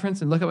press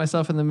conference and look at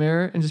myself in the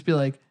mirror and just be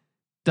like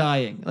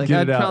dying. Like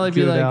Get I'd it out, probably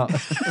be get it like out.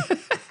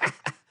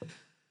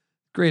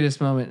 greatest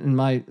moment in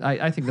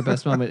I think the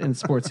best moment in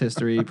sports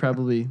history,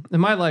 probably in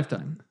my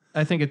lifetime.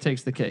 I think it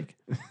takes the cake.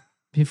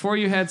 Before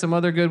you had some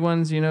other good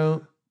ones,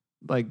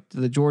 like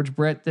the George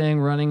Brett thing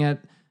running at,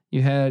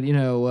 you had,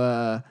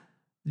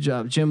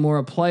 Jim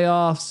Mora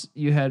playoffs.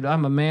 You had,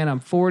 I'm a man, I'm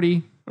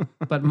 40.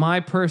 But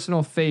my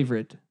personal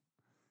favorite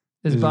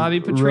is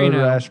Bobby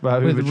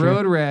Petrino with Petrino.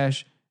 road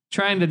rash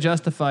trying to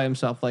justify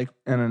himself. Like,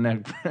 And a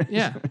neck brace.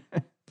 yeah,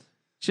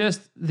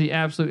 just the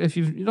absolute. If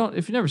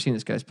you've never seen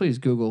this, guys, please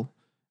Google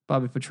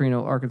Bobby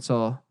Petrino,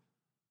 Arkansas,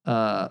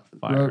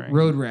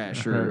 road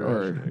rash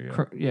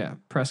or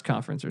press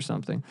conference or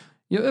something.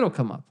 It'll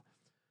come up.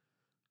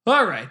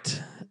 All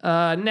right.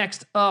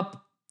 Next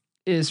up,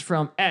 is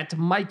from at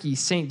Mikey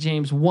St.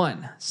 James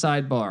 1.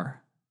 Sidebar.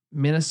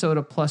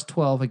 Minnesota plus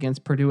 12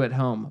 against Purdue at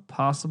home.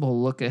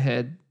 Possible look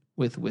ahead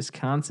with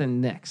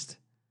Wisconsin next.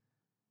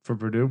 For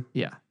Purdue?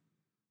 Yeah.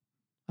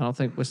 I don't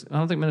think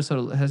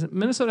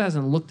Minnesota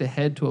hasn't looked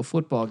ahead to a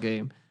football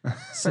game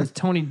since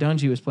Tony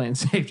Dungy was playing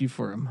safety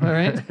for him. All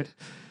right.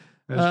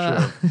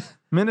 That's true.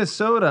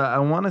 Minnesota, I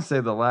want to say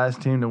the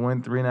last team to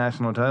win 3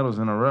 national titles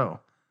in a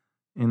row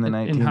in the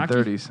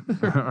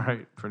 1930s.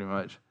 Right, pretty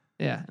much.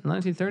 Yeah, in the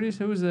 1930s,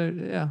 who was there?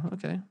 Yeah,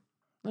 okay.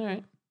 All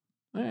right.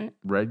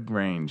 Red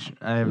Grange.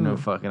 I have no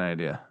fucking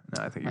idea.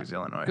 No, I think he was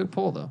Illinois. Good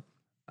poll, though.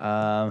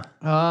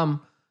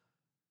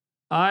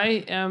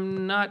 I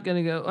am not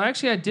going to go.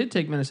 Actually, I did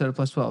take Minnesota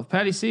plus 12.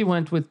 Patty C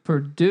went with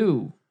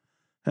Purdue.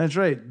 That's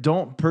right.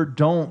 Don't.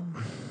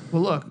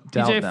 Well, look,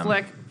 Doubt PJ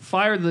Fleck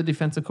fired the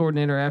defensive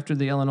coordinator after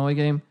the Illinois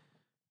game.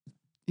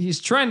 He's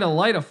trying to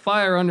light a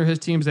fire under his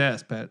team's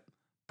ass, Pat.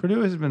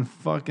 Purdue has been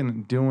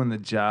fucking doing the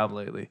job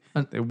lately.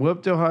 They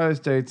whooped Ohio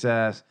State's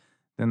ass.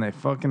 Then they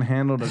fucking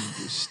handled a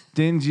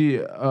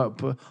stingy,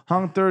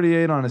 hung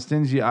 38 on a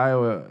stingy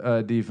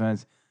Iowa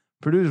defense.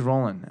 Purdue's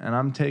rolling, and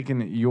I'm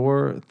taking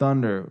your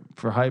thunder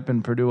for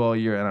hyping Purdue all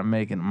year, and I'm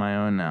making it my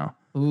own now.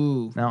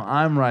 Ooh. Now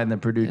I'm riding the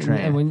Purdue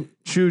train.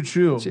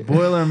 Choo-choo.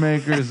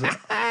 Boilermakers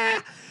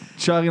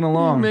chugging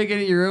along. You're making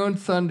it your own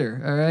thunder,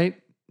 all right?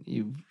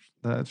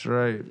 That's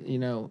right.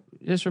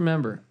 Just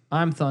remember,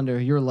 I'm thunder,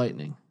 you're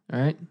lightning, all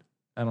right?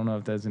 I don't know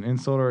if that's an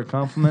insult or a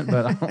compliment,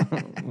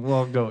 but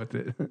we'll go with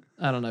it.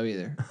 I don't know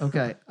either.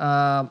 Okay.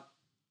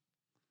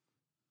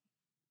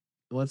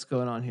 What's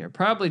going on here?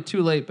 Probably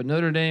too late, but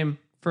Notre Dame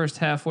first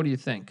half, what do you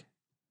think?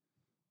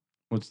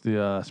 What's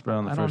the spread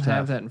on the first half? I don't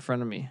have that in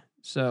front of me.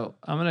 So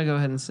I'm going to go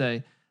ahead and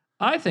say,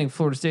 I think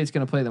Florida State's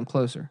going to play them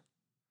closer.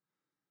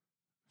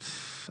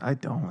 I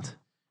don't.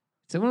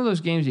 It's one of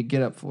those games you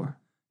get up for.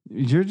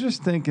 You're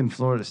just thinking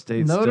Florida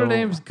State's Notre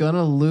Dame's going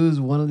to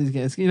lose one of these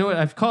games. You know what?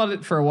 I've called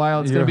it for a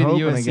while. It's going to be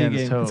the USC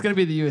game. Hope. It's going to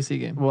be the USC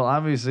game. Well,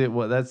 obviously,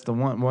 that's the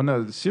one. Well,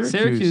 no,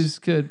 Syracuse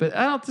could, but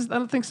I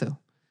don't think so.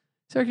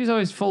 Syracuse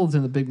always folds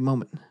in the big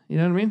moment. You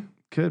know what I mean?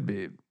 Could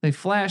be. They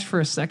flash for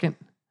a second.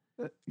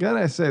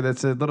 Gotta say,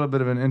 that's a little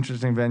bit of an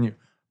interesting venue.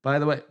 By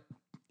the way,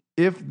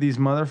 if these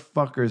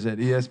motherfuckers at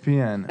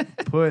ESPN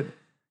put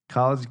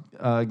College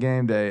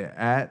Game Day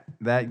at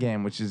that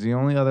game, which is the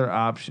only other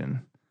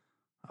option,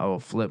 I will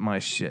flip my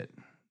shit.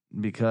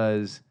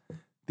 Because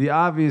the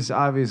obvious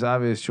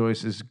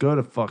choice is go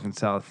to fucking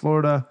South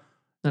Florida.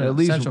 At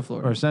least Central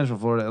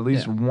Florida at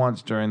least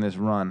once during this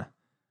run.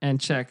 And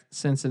check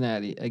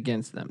Cincinnati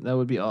against them. That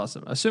would be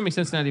awesome. Assuming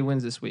Cincinnati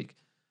wins this week.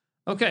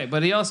 Okay,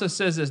 but he also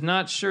says is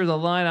not sure the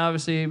line,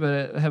 obviously,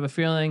 but I have a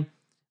feeling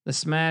the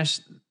smash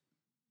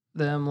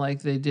them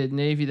like they did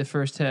Navy the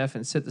first half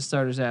and sit the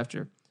starters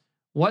after.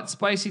 What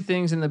spicy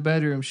things in the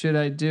bedroom should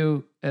I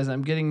do as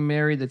I'm getting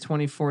married the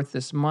 24th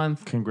this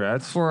month?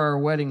 Congrats. For our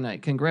wedding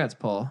night. Congrats,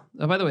 Paul.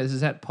 Oh, by the way, this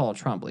is at Paul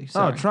Trombley.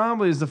 Sorry. Oh,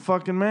 Trombley is the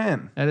fucking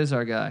man. That is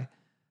our guy.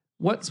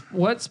 What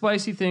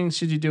spicy things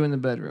should you do in the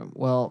bedroom?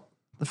 Well,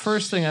 the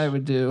first thing I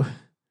would do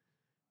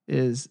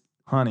is...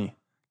 honey.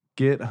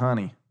 Get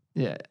honey.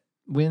 Yeah.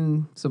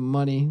 Win some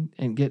money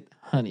and get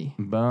honey.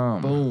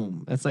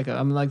 Boom. That's like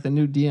I'm like the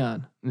new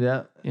Dion.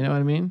 Yeah. You know what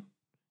I mean?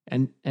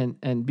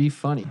 And be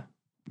funny.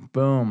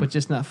 Boom. But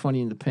just not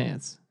funny in the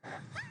pants.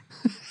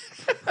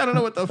 I don't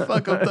know what the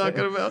fuck I'm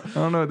talking about. I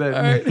don't know what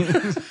that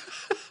means.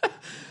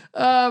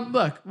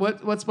 Look,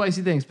 what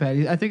spicy things,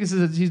 Patty? I think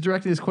he's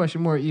directing this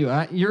question more at you.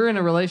 You're in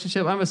a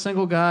relationship. I'm a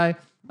single guy.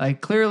 I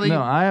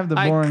have the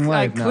boring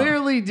life. I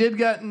clearly did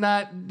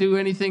not do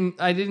anything.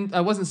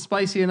 I wasn't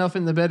spicy enough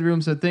in the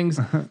bedroom, so things.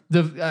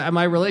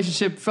 My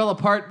relationship fell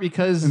apart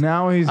because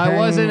now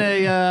I wasn't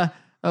a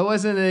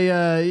jalapeno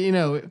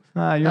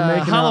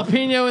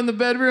in the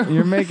bedroom.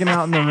 You're making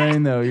out in the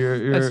rain, though.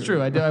 That's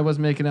true. I was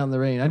making out in the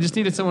rain. I just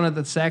needed someone at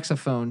the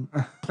saxophone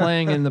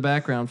playing in the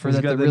background for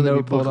that to really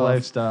be pulled off.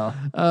 Lifestyle.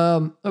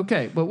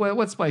 Okay, but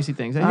what spicy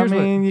things?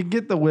 You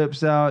get the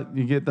whips out.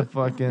 You get the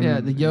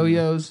fucking the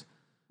yo-yos.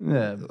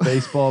 Yeah,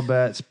 baseball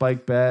bat,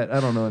 spike bat. I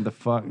don't know what the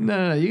fuck.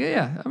 No.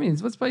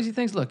 What spicy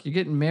things? Look, you're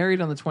getting married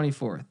on the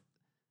 24th.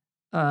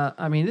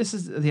 This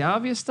is the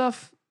obvious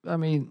stuff.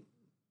 Dude,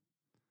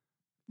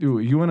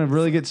 you want to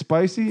really get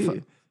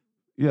spicy?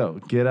 Yo,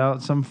 get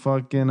out some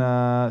fucking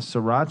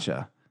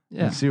sriracha.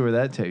 Yeah. And see where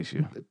that takes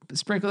you.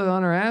 Sprinkle it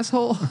on her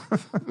asshole,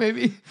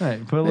 maybe.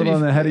 Hey, put a little on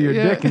the head of your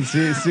dick and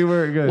see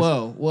where it goes.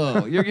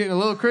 Whoa, you're getting a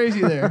little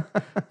crazy there.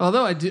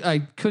 Although I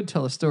could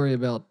tell a story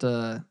about.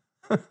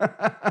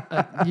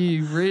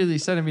 You really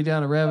sending me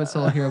down a rabbit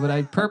hole here, but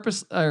I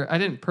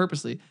didn't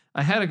purposely.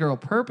 I had a girl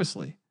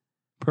purposefully.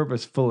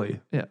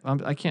 Yeah,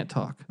 I can't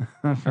talk.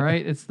 All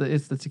right, it's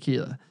the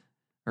tequila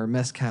or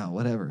mezcal,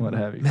 whatever. What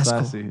have you?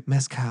 Classy.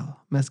 Mezcal.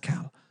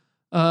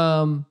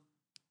 I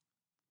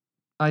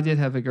did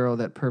have a girl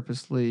that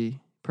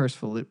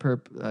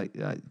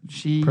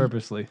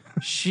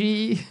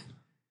she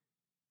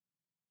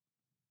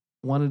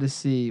wanted to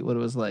see what it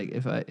was like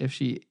if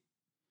she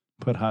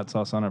put hot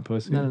sauce on her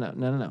pussy.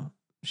 No.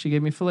 She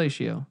gave me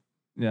fellatio.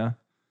 Yeah.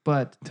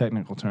 But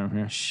technical term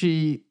here.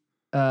 She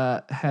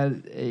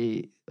had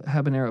a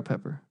habanero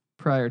pepper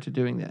prior to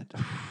doing that,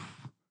 and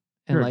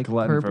You're like a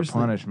glutton for purposely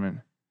punishment.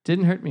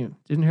 didn't hurt me.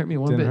 Didn't hurt me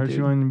one bit. Didn't hurt dude.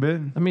 you one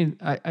bit? I mean,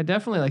 I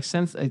definitely like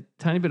sense a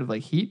tiny bit of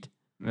like heat,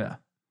 Yeah.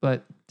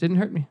 but didn't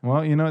hurt me.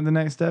 Well, you know what the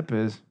next step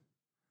is?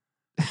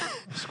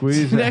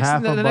 Squeeze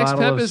half a the next bottle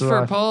step of is for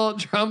sriracha. Paul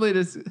Trombley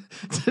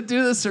to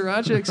do the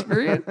sriracha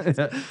experience.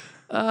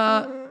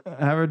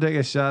 Have her take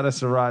a shot of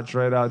sriracha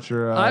right out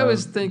your. I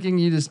was thinking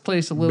you just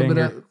place a little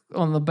Binger. bit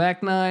on the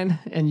back nine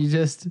and you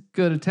just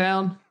go to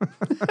town.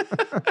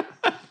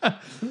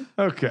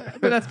 Okay.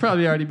 But that's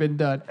probably already been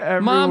done.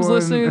 Everyone- Mom's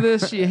listening to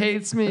this. She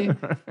hates me.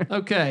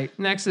 Okay.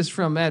 Next is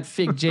from at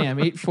Fig Jam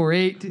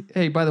 848.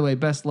 Hey, by the way,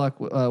 best luck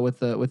with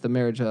the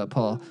marriage,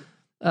 Paul.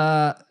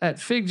 At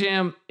Fig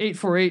Jam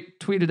 848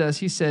 tweeted us.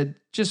 He said,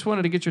 "Just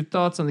wanted to get your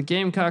thoughts on the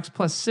Gamecocks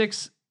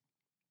 +6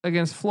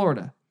 against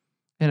Florida,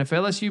 and if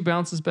LSU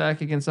bounces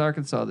back against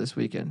Arkansas this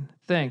weekend.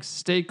 Thanks.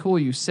 Stay cool,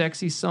 you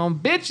sexy son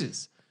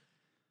bitches."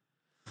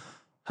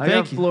 I got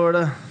Thank you.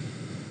 Florida.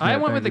 I Yeah,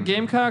 went with the thank you.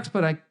 Gamecocks,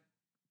 but I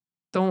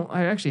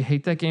actually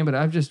hate that game,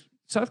 but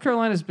South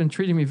Carolina's been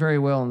treating me very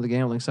well on the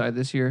gambling side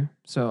this year.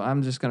 So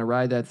I'm just going to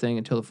ride that thing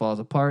until it falls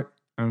apart.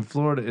 And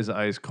Florida is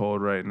ice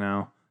cold right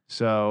now.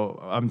 So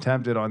I'm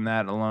tempted on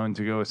that alone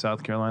to go with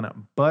South Carolina.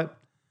 But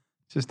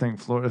just think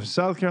Florida,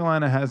 South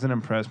Carolina hasn't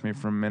impressed me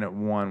from minute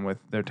one with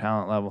their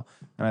talent level.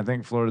 And I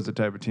think Florida's the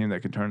type of team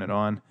that can turn it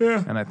on.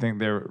 Yeah. And I think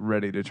they're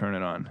ready to turn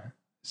it on.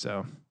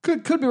 So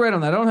Could be right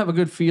on that. I don't have a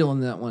good feel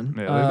in that one.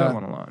 yeah, leave that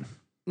one alone.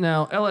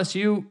 Now,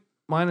 LSU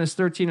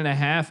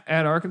 -13.5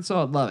 at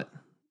Arkansas. Love it.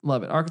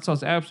 Love it. Arkansas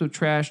is absolute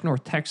trash.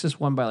 North Texas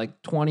won by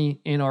like 20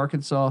 in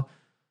Arkansas.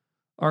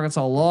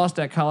 Arkansas lost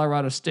at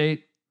Colorado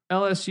State.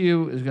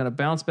 LSU is going to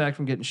bounce back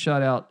from getting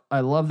shut out.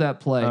 I love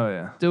that play. Oh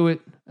yeah. Do it.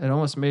 It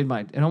almost made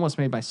my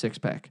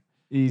 6-pack.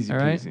 Easy All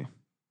right.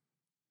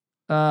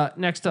 peasy.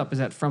 Next up is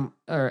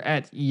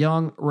at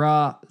Young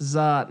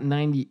Raza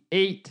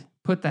 98.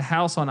 Put the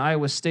house on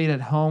Iowa State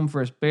at home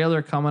versus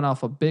Baylor, coming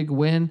off a big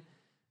win.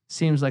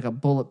 Seems like a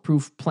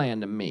bulletproof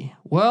plan to me.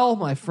 Well,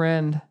 my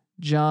friend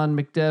John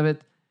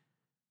McDevitt,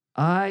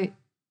 I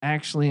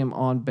actually am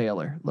on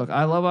Baylor. Look,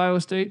 I love Iowa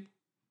State.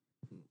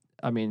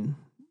 I mean,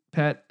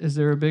 Pat, is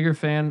there a bigger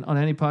fan on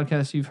any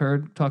podcast you've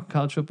heard talking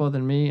college football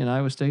than me and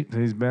Iowa State?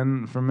 He's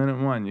been from minute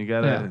one. You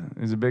got to.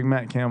 Yeah. He's a big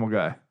Matt Campbell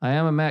guy. I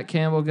am a Matt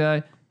Campbell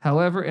guy.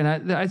 However,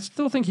 and I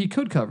still think he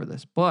could cover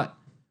this, but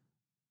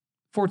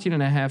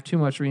 14.5, too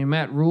much for me.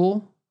 Matt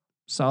Rule,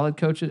 solid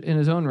coach in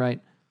his own right.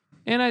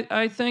 And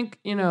I think,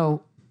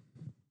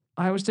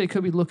 Iowa State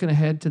could be looking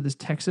ahead to this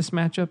Texas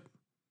matchup.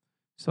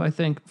 So I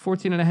think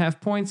 14.5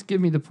 points.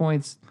 Give me the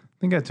points. I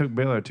think I took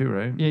Baylor too,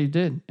 right? Yeah, you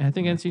did. And I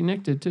think NC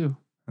Nick did too.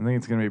 I think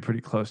it's going to be pretty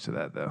close to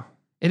that though.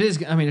 It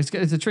is. I mean, it's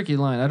a tricky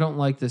line. I don't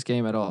like this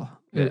game at all.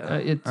 Yeah.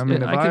 If I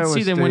could Iowa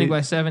see them winning State-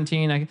 by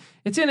 17.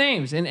 It's in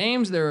Ames. In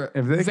Ames, they're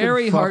If they a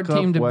very could fuck hard up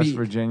team to West beat.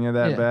 Virginia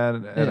that Yeah.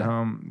 bad at Yeah.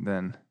 home,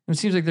 then It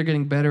seems like they're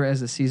getting better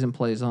as the season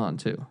plays on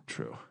too.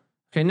 true.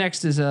 Okay,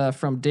 next is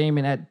from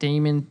Damon at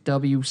Damon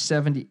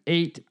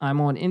W78.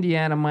 I'm on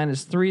Indiana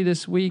 -3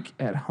 this week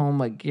at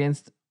home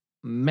against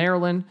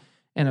Maryland.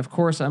 And of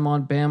course, I'm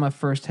on Bama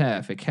first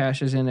half. It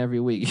cashes in every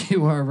week.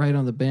 You are right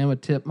on the Bama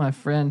tip, my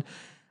friend.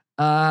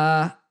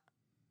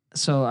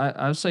 So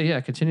I would say, yeah,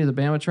 continue the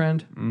Bama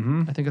trend.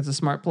 Mm-hmm. I think that's a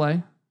smart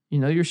play. You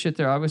know your shit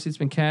there. Obviously, it's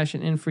been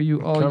cashing in for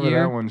you all Cover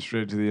year. that one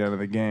straight to the end of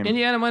the game.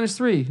 Indiana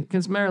 -3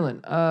 against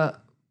Maryland.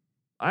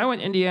 I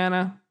went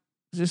Indiana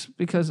just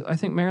because I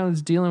think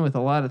Maryland's dealing with a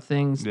lot of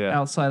things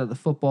outside of the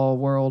football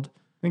world.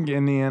 I think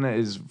Indiana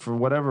is, for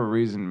whatever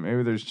reason,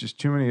 maybe there's just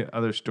too many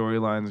other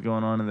storylines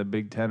going on in the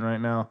Big Ten right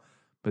now,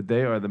 but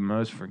they are the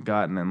most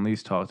forgotten and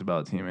least talked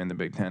about team in the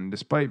Big Ten,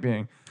 despite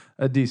being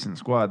a decent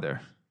squad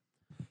there.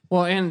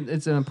 Well, and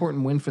it's an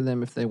important win for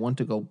them if they want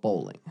to go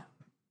bowling.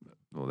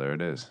 Well, there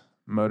it is.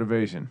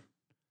 Motivation.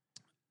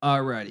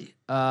 Alrighty.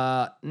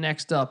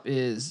 Next up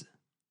is,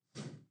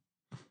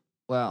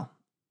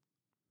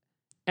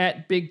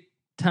 at Big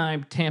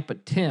Time Tampa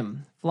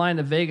Tim. Flying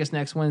to Vegas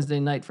next Wednesday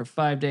night for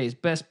 5 days.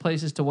 Best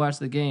places to watch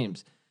the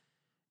games.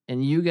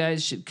 And you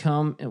guys should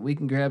come and we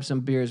can grab some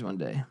beers one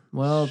day.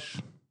 Well,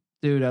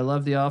 dude, I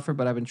love the offer,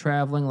 but I've been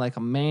traveling like a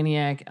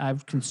maniac.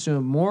 I've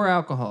consumed more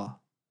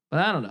alcohol. But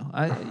I don't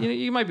know.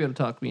 You might be able to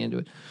talk me into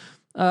it.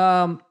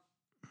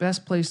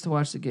 Best place to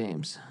watch the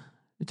games.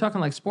 You're talking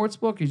like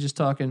sportsbook? You're just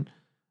talking.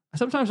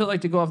 Sometimes I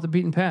like to go off the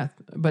beaten path,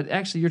 but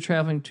actually, you're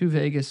traveling to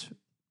Vegas.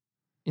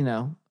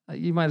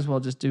 You might as well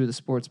just do the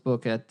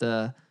sportsbook at.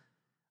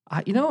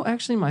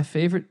 Actually, my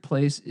favorite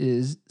place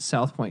is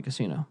South Point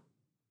Casino.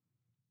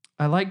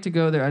 I like to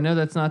go there. I know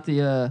that's not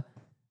a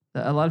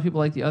lot of people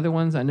like the other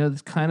ones. I know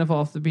it's kind of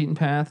off the beaten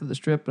path of the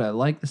strip, but I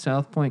like the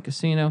South Point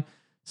Casino.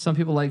 Some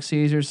people like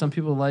Caesars. Some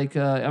people like.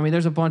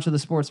 There's a bunch of the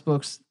sports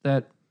books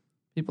that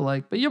people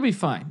like, but you'll be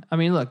fine. I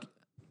mean, look,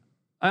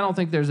 I don't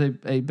think there's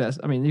a best.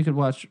 I mean, you could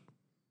watch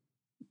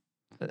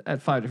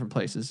at 5 different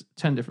places,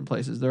 10 different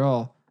places. They're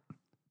all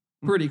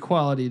pretty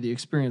quality, the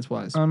experience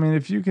wise. I mean,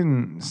 if you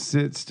can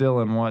sit still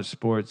and watch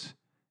sports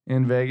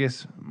in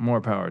Vegas, more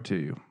power to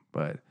you.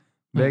 But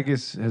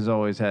Vegas has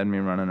always had me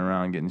running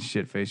around getting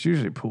shit faced,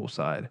 usually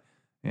poolside,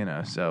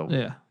 so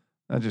Yeah.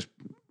 I just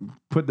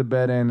put the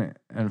bet in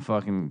and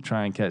fucking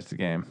try and catch the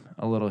game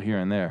a little here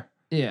and there.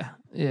 Yeah.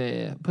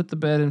 Put the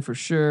bet in for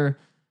sure.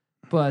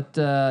 But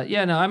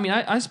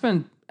I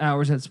spend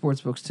hours at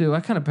sportsbooks too. I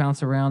kind of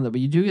bounce around though,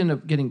 but you do end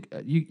up getting.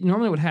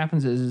 Normally what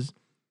happens is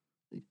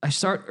I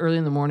start early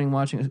in the morning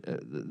watching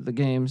the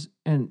games,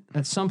 and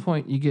at some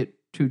point you get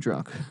too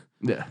drunk.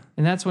 Yeah,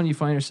 and that's when you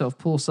find yourself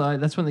poolside.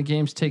 That's when the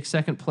games take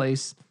second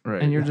place,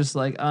 right? And you're just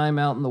like, I'm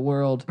out in the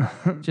world,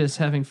 just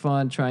having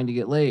fun, trying to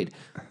get laid.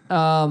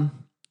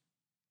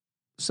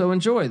 So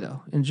enjoy,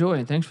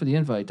 and thanks for the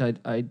invite.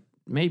 I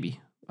maybe.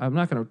 I'm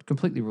not going to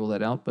completely rule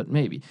that out, but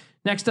maybe.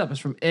 Next up is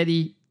from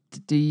Eddie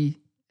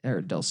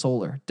Del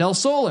Solar. Del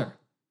Solar.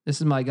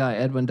 This is my guy,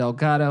 Edwin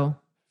Delgado,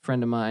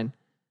 friend of mine.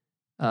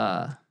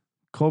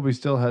 Colby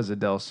still has a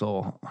Del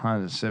Sol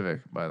Honda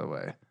Civic, by the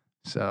way.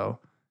 So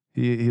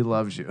he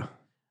loves you.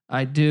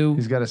 I do.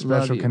 He's got a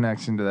special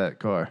connection to that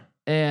car.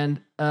 And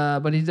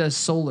but he does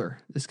solar.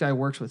 This guy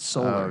works with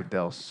solar. Oh,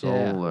 Del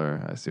Solar.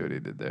 Yeah. I see what he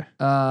did there.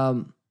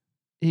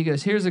 He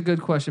goes, here's a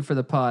good question for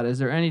the pod. Is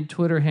there any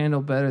Twitter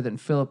handle better than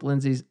Philip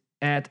Lindsay's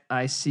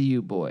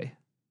 @ICUBoy?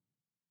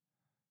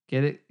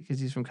 Get it? Because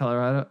he's from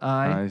Colorado.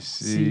 I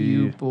see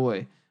you,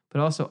 boy.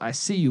 But also, I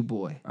see you,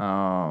 boy.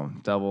 Oh,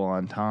 double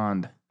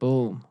entendre.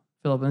 Boom.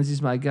 Philip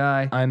Lindsay's my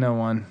guy. I know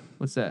one.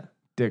 What's that?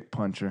 Dick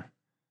Puncher.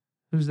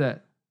 Who's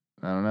that?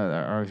 I don't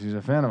know. He's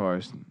a fan of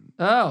ours.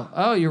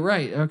 Oh, you're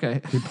right. Okay.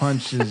 He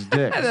punched his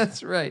dick.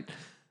 That's right.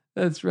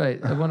 I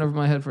went over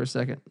my head for a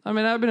second. I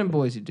mean, I've been in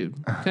Boise,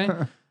 dude. Okay.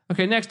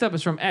 Okay, next up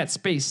is from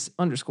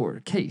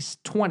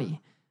 @space_case20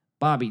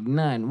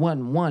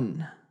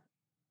 Bobby911.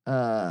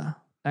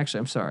 Actually,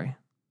 I'm sorry.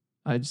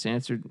 I just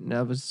answered.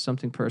 That was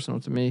something personal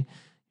to me.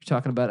 You're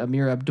talking about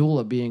Amir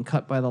Abdullah being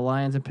cut by the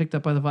Lions and picked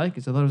up by the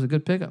Vikings. I thought it was a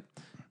good pickup.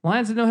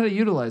 Lions didn't know how to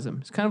utilize him.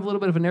 He's kind of a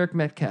little bit of an Eric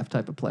Metcalf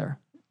type of player.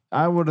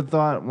 I would have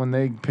thought when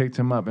they picked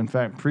him up, in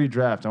fact,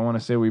 pre-draft, I want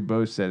to say we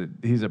both said it,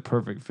 he's a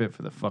perfect fit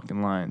for the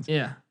fucking Lions.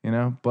 Yeah.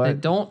 But they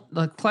don't,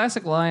 the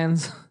classic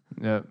Lions.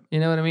 Yep. You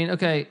know what I mean?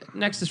 Okay,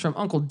 next is from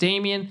Uncle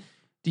Damien.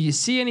 Do you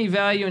see any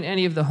value in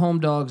any of the home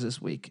dogs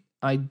this week?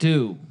 I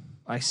do.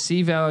 I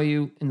see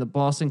value in the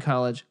Boston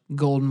College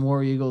Golden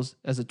War Eagles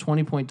as a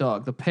 20-point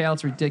dog. The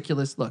payout's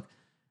ridiculous. Look,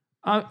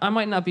 I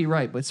might not be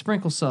right, but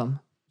sprinkle some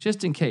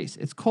just in case.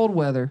 It's cold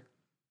weather,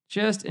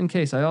 just in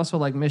case. I also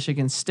like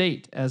Michigan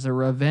State as a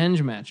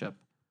revenge matchup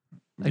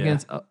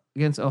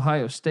against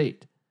Ohio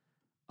State.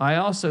 I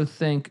also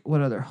think, what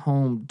other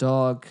home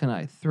dog can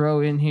I throw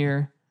in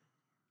here?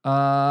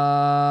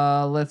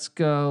 Let's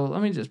go.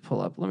 Let me just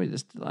pull up. I'm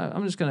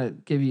just going to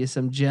give you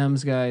some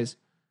gems, guys.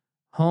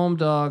 Home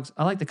dogs.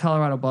 I like the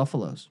Colorado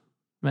Buffaloes.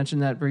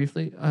 Mentioned that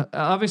briefly.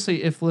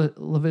 Obviously, if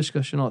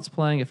Laviska Shenault's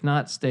playing, if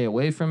not, stay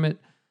away from it.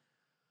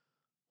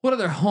 What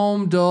other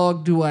home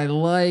dog do I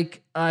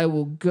like? I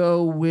will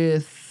go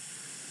with,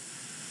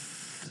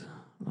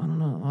 I don't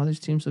know. All these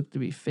teams look to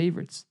be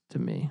favorites to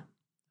me.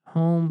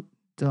 Home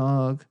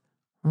dog.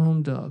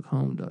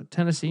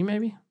 Tennessee,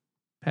 maybe?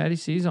 Patty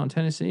C's on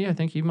Tennessee. I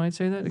think you might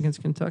say that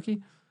against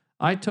Kentucky.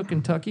 I took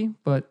Kentucky,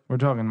 but we're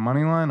talking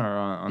money line or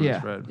on the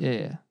spread.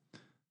 Yeah.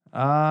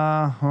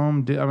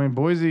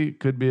 Boise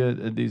could be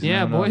a decent.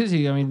 Yeah,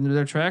 Boise. I mean,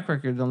 their track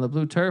record on the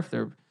blue turf,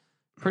 they're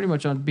pretty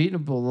much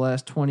unbeatable the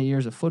last 20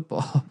 years of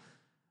football.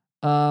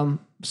 So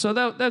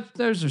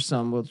those are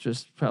some we'll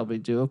just probably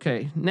do.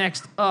 Okay,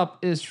 next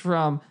up is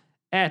from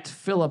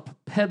 @Philip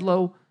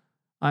Pedlow.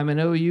 I'm an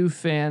OU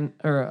fan,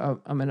 or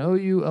I'm an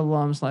OU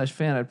alum /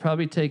 fan. I'd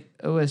probably take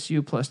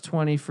OSU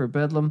 +20 for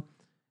Bedlam.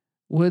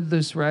 Would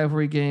this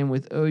rivalry game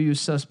with OU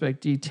suspect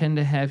D tend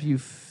to have you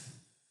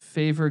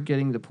favor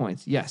getting the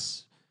points?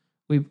 Yes.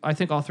 I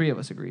think all three of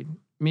us agreed.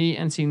 Me,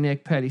 NC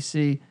Nick, Patty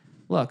C.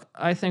 Look,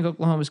 I think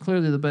Oklahoma is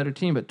clearly the better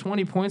team, but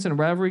 20 points in a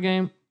rivalry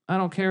game, I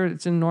don't care.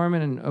 It's in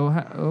Norman, and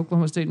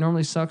Oklahoma State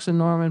normally sucks in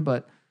Norman,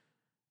 but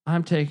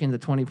I'm taking the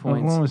 20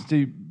 points. Oklahoma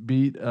State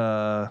beat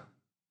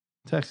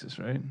Texas,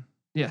 right?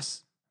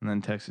 Yes. And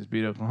then Texas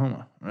beat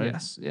Oklahoma, right?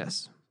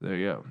 Yes. There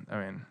you go.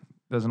 I mean,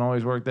 doesn't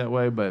always work that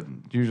way, but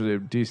usually a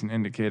decent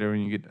indicator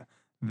when you get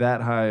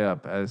that high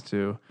up as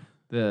to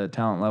the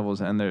talent levels,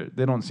 and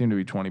they don't seem to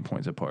be 20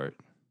 points apart.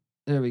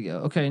 There we go.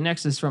 Okay,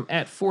 next is from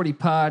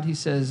 @40pod. He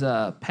says,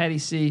 Patty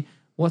C,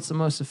 what's the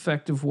most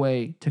effective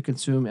way to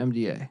consume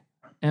MDMA?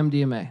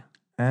 MDMA.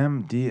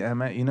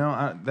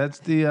 That's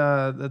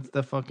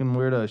the fucking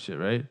weirdo shit,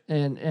 right?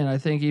 And I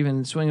think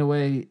even Swing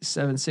Away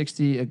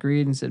 760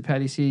 agreed and said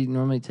Patty C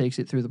normally takes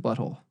it through the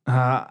butthole.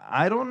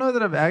 I don't know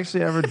that I've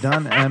actually ever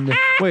done MDMA.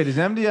 Wait, is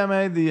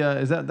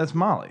MDMA that's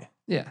Molly?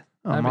 Yeah.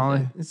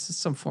 Molly? It's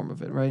some form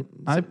of it, right?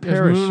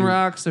 There's moon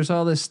rocks. There's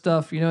all this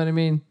stuff. You know what I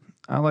mean?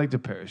 I like to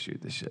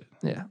parachute this shit.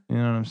 Yeah. You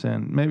know what I'm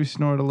saying? Maybe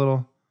snort a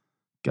little.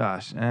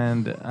 Gosh,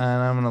 and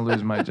I'm gonna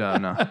lose my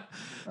job now.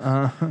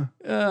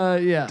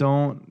 Yeah.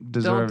 Don't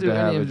deserve to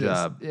have a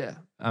job. Yeah.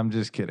 I'm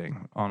just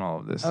kidding on all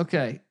of this.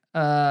 Okay.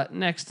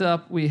 Next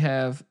up, we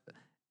have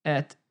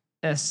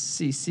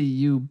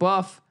 @SCCU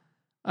Buff.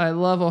 I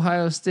love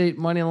Ohio State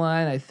money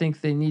line. I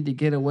think they need to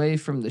get away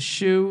from the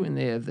shoe, and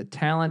they have the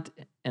talent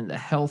and the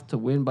health to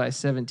win by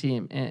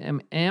 17.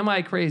 Am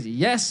I crazy?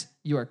 Yes,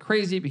 you are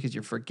crazy because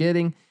you're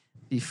forgetting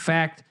the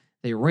fact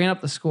they ran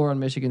up the score on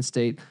Michigan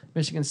State.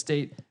 Michigan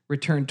State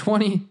returned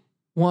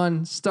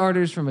 21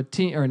 starters from a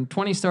team, or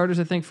 20 starters,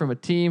 I think, from a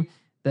team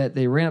that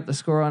they ran up the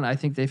score on. I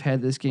think they've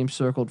had this game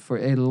circled for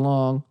a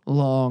long,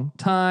 long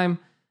time.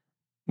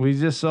 We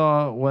just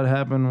saw what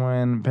happened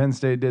when Penn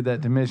State did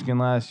that to Michigan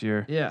last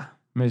year. Yeah.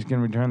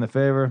 Michigan returned the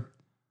favor.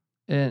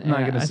 And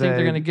I think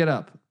they're going to get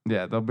up.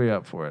 Yeah, they'll be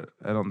up for it.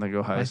 I don't think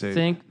Ohio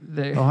State.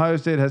 Ohio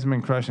State hasn't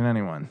been crushing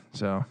anyone.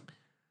 So,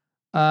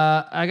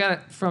 I got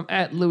it from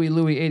at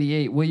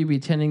Louie88. Will you be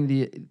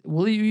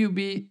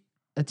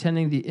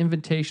attending the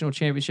Invitational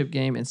Championship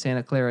game in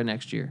Santa Clara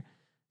next year?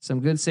 Some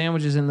good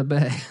sandwiches in the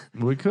bay.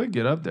 We could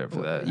get up there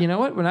for that. You know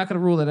what? We're not going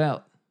to rule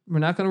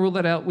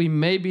that out. We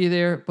may be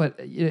there, but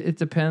it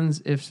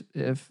depends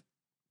if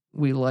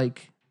we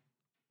like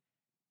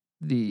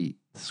the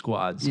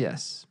squads.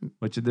 Yes.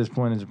 Which at this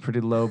point is a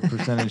pretty low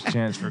percentage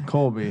chance for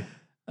Colby.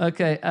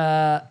 Okay.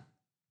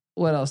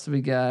 What else do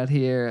we got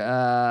here?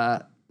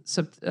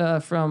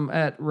 From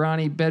at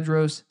Ronnie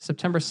Bedros,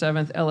 September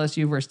 7th,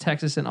 LSU versus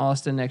Texas in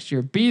Austin next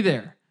year. Be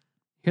there.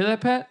 Hear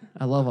that, Pat?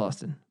 I love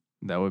Austin.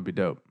 That would be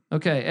dope.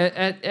 Okay.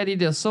 At Eddie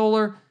Del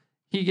Solar,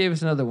 he gave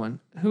us another one.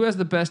 Who has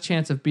the best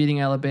chance of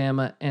beating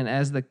Alabama? And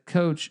as the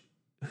coach,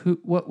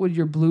 what would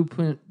your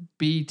blueprint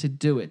be to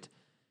do it?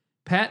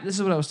 Pat, this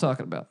is what I was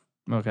talking about.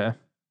 Okay.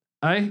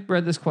 I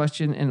read this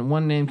question and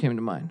one name came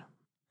to mind.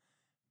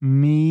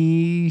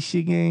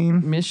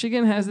 Michigan.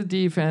 Michigan has the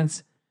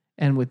defense,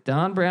 and with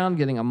Don Brown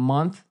getting a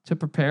month to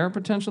prepare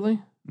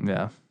potentially.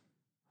 Yeah.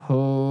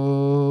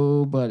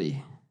 Oh,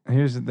 buddy.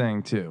 Here's the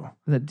thing, too.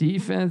 The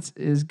defense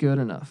is good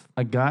enough.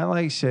 A guy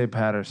like Shea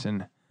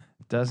Patterson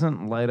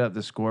doesn't light up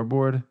the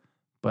scoreboard,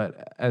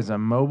 but as a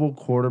mobile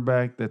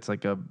quarterback that's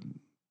like a,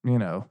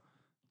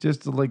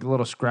 just like a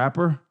little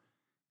scrapper,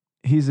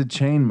 he's a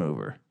chain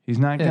mover. He's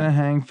not going to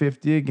hang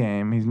 50 a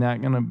game. He's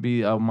not going to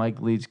be a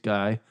Mike Leach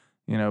guy,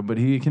 but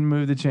he can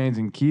move the chains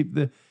and keep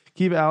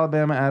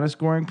Alabama at a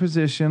scoring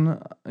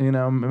position,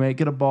 make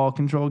it a ball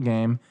control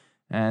game.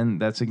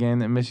 And that's a game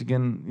that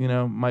Michigan,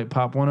 might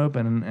pop one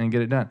open and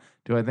get it done.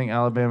 Do I think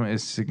Alabama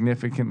is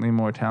significantly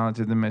more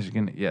talented than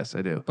Michigan? Yes,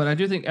 I do. But I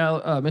do think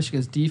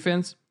Michigan's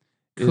defense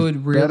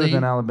could really better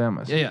than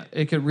Alabama's. Yeah,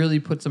 it could really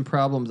put some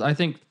problems. I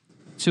think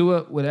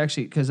Tua would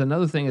actually, because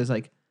another thing is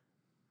like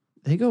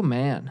they go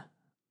man.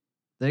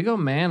 They go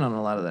man on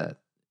a lot of that.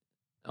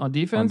 On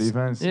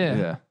defense?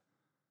 Yeah.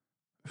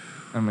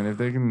 I mean, if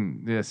they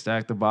can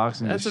stack the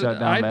box and just shut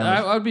down Bama.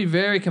 I would be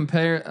very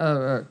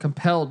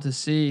compelled to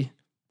see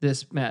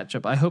this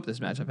matchup. I hope this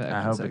matchup happens.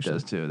 I hope it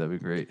does too. That'd be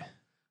great.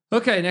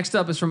 Okay, next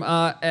up is from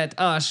at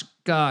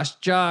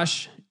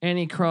Josh.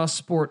 Any cross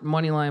sport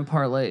money line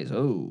parlays?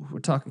 Oh, we're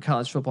talking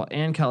college football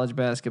and college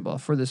basketball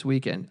for this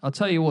weekend. I'll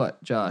tell you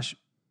what, Josh,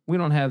 we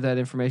don't have that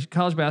information.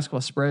 College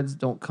basketball spreads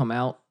don't come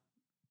out.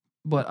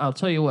 But I'll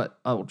tell you what,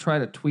 I will try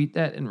to tweet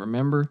that and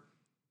remember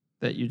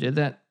that you did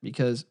that,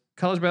 because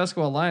college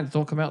basketball lines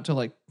don't come out till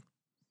like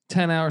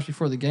 10 hours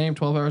before the game,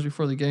 12 hours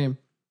before the game.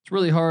 It's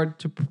really hard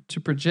to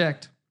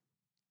project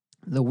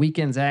the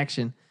weekend's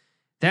action.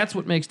 That's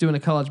what makes doing a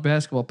college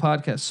basketball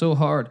podcast so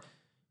hard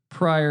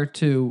prior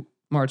to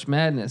March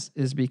Madness,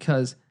 is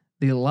because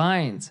the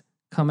lines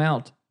come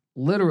out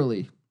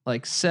literally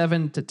like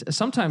 7 to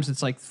sometimes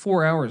it's like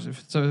 4 hours if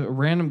it's a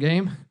random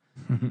game.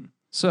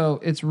 So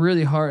it's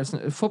really hard.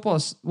 Football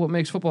is what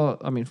makes football,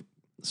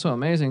 so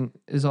amazing,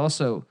 is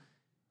also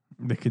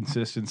the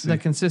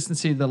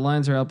consistency. The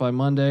lines are out by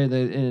Monday.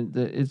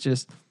 It's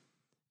just,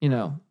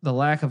 the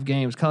lack of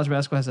games. College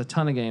basketball has a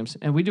ton of games,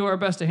 and we do our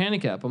best to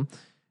handicap them.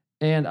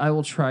 And I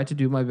will try to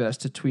do my best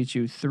to tweet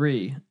you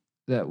 3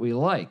 that we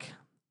like.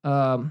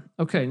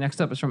 Okay, next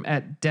up is from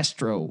at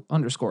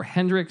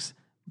Destro_Hendricks.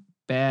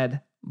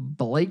 Bad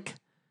Blake.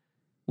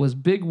 Was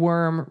Big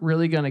Worm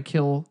really going to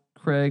kill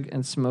Craig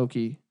and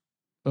Smokey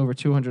over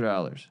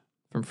 $200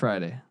 from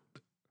Friday?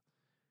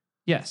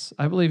 Yes,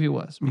 I believe he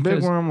was.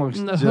 Big Worm looks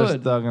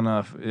just thug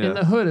enough. Yeah. In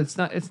the hood, it's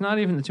not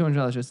even the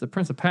 $200. It's the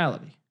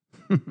principality.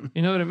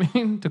 You know what I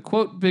mean? To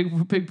quote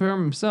Big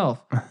Worm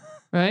himself,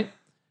 right?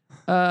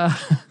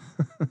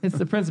 It's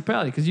the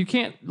principality, because you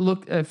can't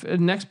look if a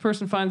next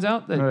person finds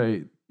out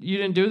that you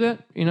didn't do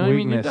that. You know what I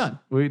mean? You're done.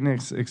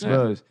 Weakness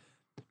exposed.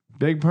 Yeah.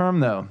 Big Perm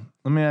though.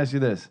 Let me ask you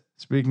this: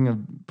 speaking of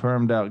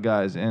permed out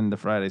guys in the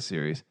Friday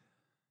series,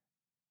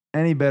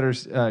 any better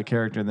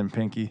character than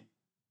Pinky?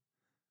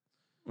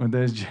 With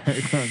those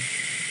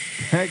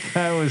that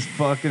guy was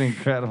fucking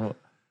incredible.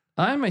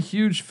 I'm a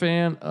huge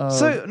fan of.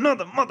 Say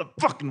another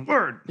motherfucking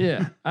word.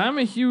 Yeah, I'm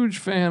a huge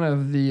fan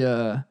of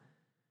the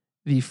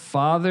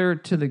father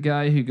to the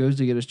guy who goes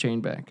to get his chain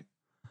back.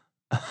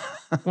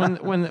 when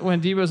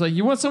Debo's like,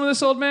 "You want some of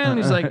this, old man?" And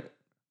he's like,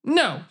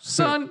 "No,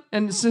 son."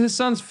 And his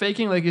son's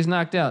faking like he's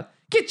knocked out.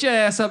 Get your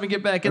ass up and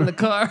get back in the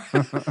car.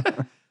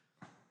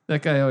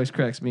 That guy always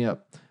cracks me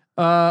up.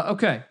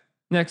 Okay,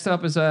 next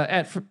up is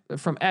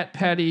from at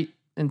Patty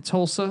in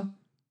Tulsa.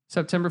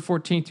 September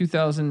 14th,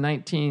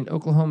 2019,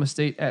 Oklahoma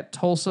State at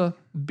Tulsa.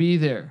 Be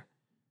there.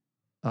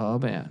 Oh,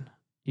 man.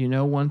 You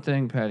know one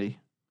thing, Patty.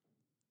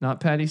 Not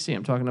Patty C.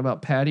 I'm talking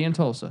about Patty in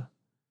Tulsa.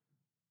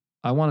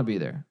 I want to be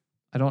there.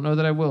 I don't know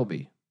that I will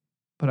be.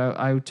 But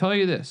I would tell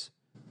you this.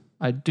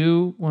 I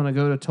do want to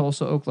go to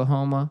Tulsa,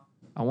 Oklahoma.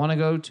 I want to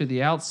go to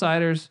the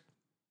Outsiders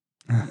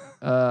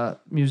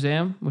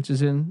Museum, which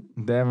is in...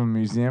 They have a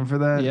museum for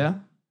that? Yeah.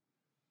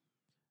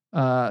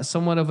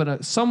 Somewhat of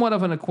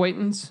an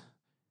acquaintance,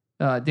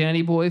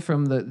 Danny Boy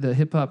from the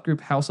hip hop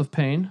group House of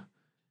Pain,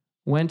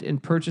 went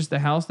and purchased the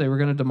house. They were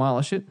going to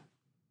demolish it,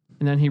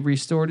 and then he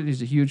restored it.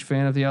 He's a huge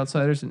fan of the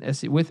Outsiders, and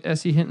with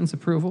S.E. Hinton's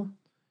approval,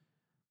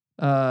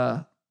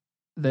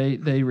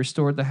 they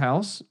restored the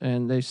house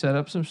and they set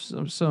up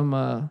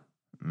some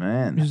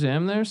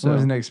museum there. So I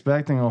wasn't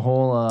expecting a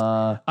whole.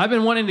 I've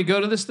been wanting to go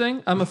to this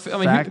thing. I'm a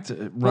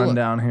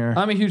rundown here.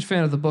 I'm a huge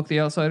fan of the book The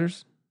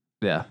Outsiders.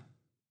 Yeah.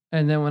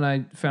 And then when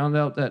I found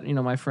out that,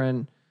 my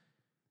friend,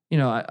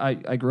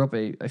 I grew up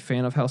a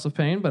fan of House of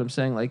Pain, but I'm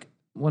saying like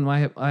when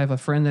I have a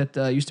friend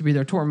that used to be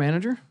their tour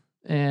manager,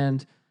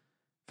 and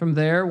from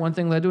there, one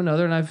thing led to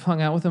another, and I've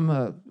hung out with him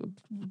a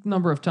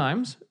number of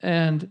times.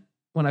 And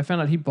when I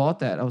found out he bought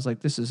that, I was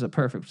like, this is a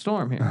perfect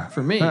storm here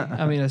for me.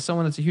 I mean, as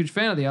someone that's a huge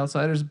fan of The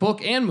Outsiders,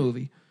 book and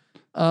movie.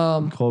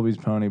 Colby's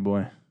Pony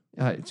Boy.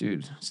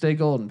 Dude, stay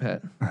golden,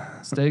 Pat.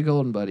 Stay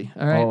golden, buddy.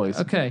 All right. Always.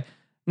 Okay.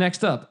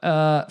 Next up,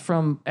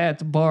 from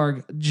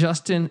 @Barg,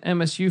 Justin,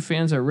 MSU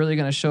fans are really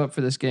going to show up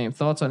for this game.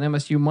 Thoughts on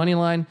MSU money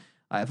line?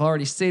 I've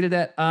already stated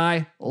that.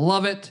 I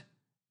love it.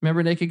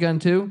 Remember Naked Gun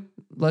 2?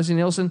 Leslie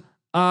Nielsen?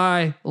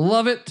 I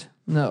love it.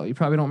 No, you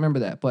probably don't remember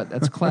that, but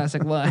that's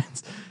classic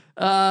lines.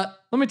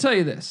 Let me tell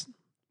you this.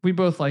 We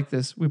both like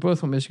this. We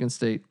both went Michigan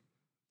State.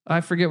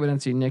 I forget what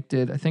NC Nick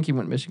did. I think he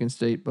went Michigan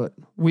State, but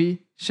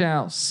we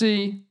shall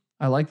see.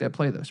 I like that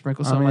play, though.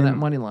 Sprinkle some on that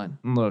money line.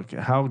 Look,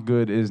 how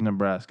good is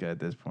Nebraska at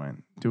this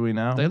point? Do we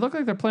know? They look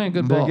like they're playing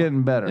good ball. They're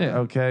getting better, Yeah.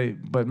 okay?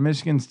 But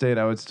Michigan State,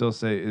 I would still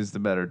say, is the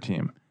better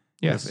team.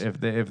 Yes. If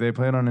they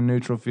played on a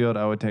neutral field,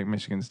 I would take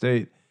Michigan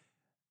State.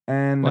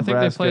 And I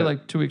Nebraska, think they play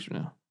like 2 weeks from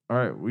now. All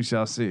right, we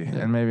shall see. Yeah.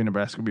 And maybe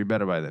Nebraska will be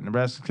better by then.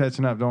 Nebraska's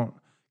catching up. Don't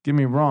get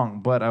me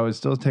wrong, but I would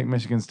still take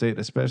Michigan State,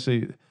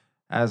 especially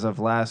as of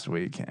last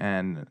week.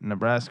 And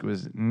Nebraska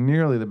was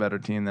nearly the better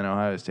team than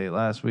Ohio State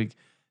last week.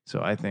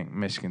 So I think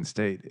Michigan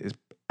State is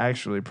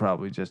actually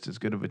probably just as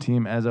good of a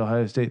team as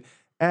Ohio State.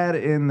 Add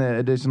in the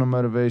additional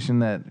motivation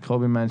that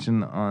Colby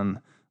mentioned on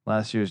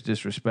last year's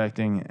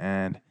disrespecting,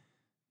 and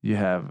you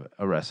have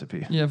a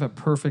recipe. You have a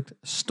perfect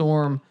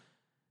storm.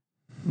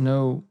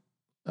 No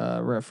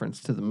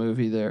reference to the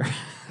movie there.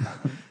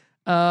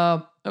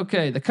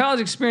 Okay, the college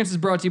experience is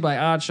brought to you by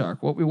Oddshark.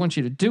 What we want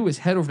you to do is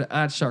head over to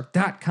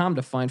oddshark.com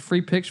to find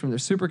free picks from their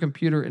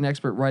supercomputer and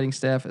expert writing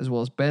staff, as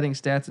well as betting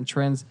stats and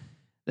trends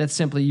that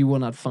simply you will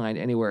not find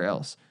anywhere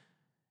else.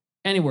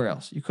 Anywhere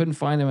else. You couldn't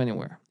find them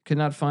anywhere. Could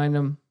not find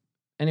them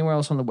anywhere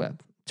else on the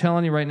web. I'm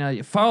telling you right now,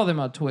 you follow them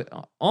on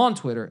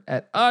Twitter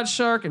at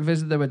Oddshark and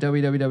visit them at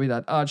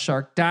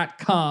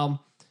www.oddshark.com.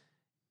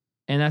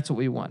 And that's what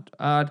we want.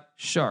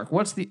 Oddshark.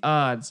 What's the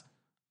odds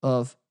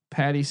of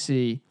Patty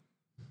C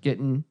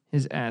getting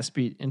his ass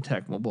beat in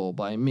Tecmo Bowl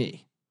by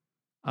me?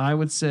 I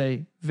would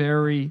say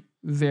very,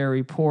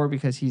 very poor,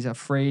 because he's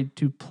afraid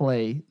to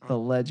play the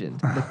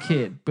legend, the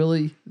kid,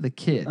 Billy the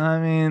Kid.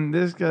 I mean,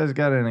 this guy's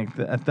got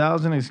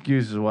 1,000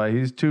 excuses why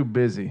he's too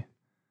busy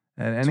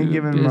at any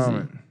given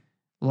moment.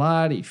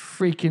 Lottie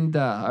freaking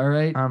da, all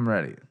right? I'm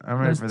ready. I'm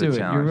ready for the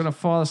challenge. You're going to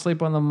fall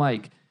asleep on the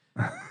mic.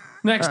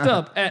 Next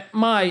up, at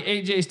my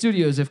AJ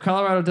Studios, if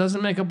Colorado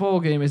doesn't make a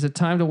bowl game, is it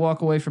time to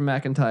walk away from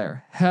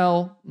McIntyre?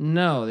 Hell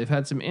no. They've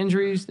had some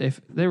injuries. I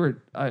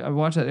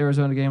watched that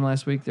Arizona game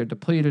last week. They're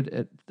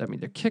depleted.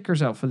 Their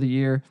kicker's out for the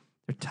year.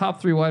 Their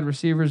top 3 wide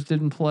receivers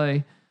didn't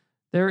play.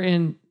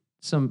 Their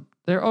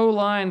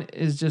O-line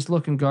is just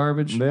looking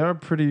garbage. They are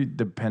pretty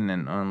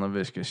dependent on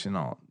Laviska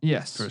Shenault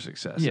for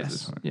success at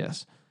this point.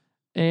 Yes.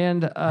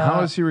 And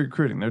how is he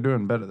recruiting? They're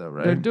doing better though,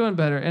 right? They're doing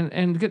better.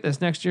 And get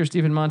this, next year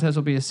Stephen Montez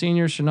will be a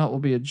senior, Shenault will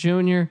be a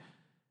junior,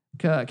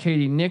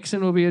 Katie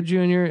Nixon will be a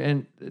junior,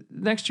 and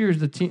next year's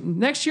the team.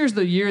 Next year's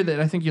the year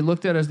that I think you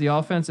looked at as the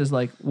offense is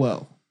like,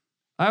 whoa.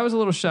 I was a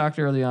little shocked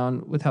early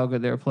on with how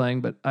good they were playing,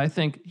 but I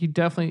think he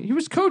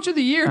was coach of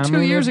the year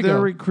 2 years ago.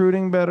 They're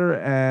recruiting better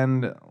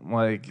and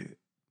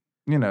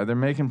they're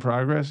making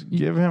progress.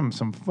 Give him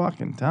some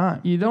fucking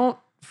time. You don't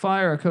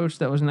fire a coach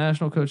that was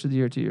national coach of the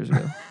year 2 years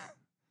ago.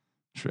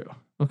 True.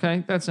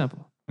 Okay, that's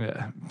simple.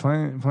 Yeah,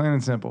 plain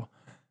and simple.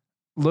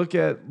 Look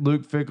at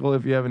Luke Fickell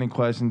if you have any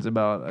questions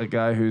about a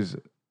guy who's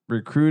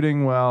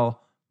recruiting well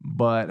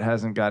but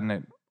hasn't gotten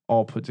it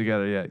all put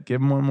together yet.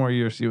 Give him one more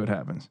year, see what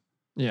happens.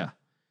 Yeah.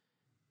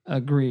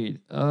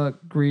 Agreed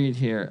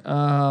here.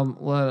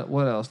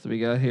 What else do we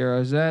got here?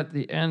 Is that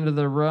the end of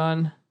the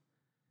run?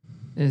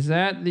 I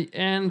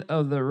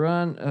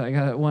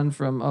got one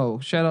from,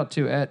 shout out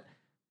to at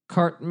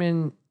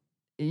Cartman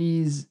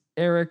is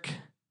Eric.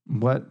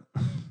 What?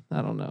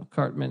 I don't know.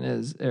 Cartman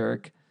is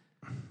Eric.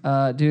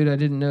 Dude, I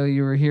didn't know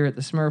you were here at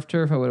the Smurf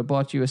Turf. I would have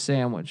bought you a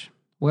sandwich.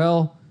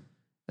 Well,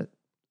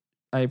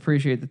 I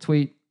appreciate the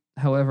tweet.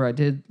 However, I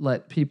did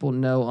let people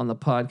know on the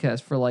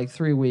podcast for like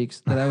 3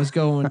 weeks that I was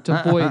going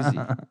to Boise.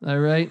 All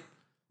right.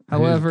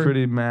 However,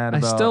 pretty mad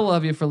about I still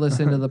love you for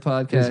listening to the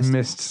podcast. his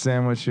missed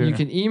sandwich here. You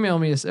can email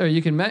me or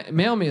you can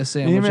mail me a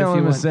sandwich. Email if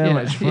you him a want.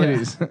 sandwich,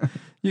 please. Yeah.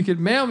 You could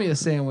mail me a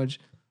sandwich.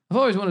 I've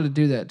always wanted to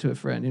do that to a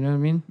friend. You know what I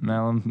mean?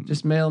 Mail him.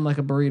 Just mail him like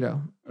a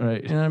burrito.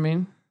 Right. You know what I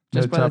mean?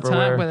 No Just by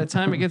Tupperware. the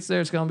time it gets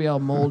there, it's gonna be all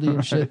moldy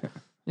and shit.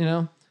 You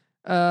know?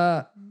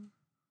 I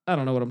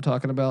don't know what I'm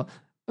talking about.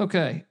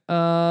 Okay.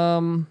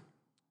 I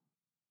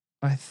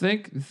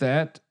think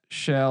that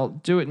shall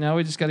do it. Now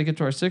we just got to get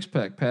to our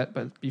 6-pack, Pat.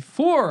 But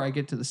before I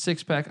get to the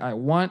 6-pack, I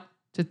want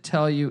to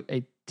tell you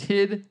a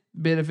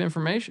tidbit of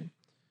information.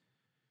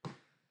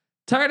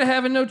 Tired of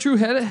having no true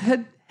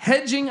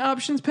hedging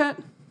options, Pat?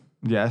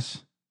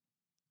 Yes.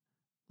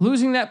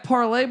 Losing that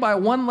parlay by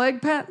one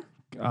leg, Pat?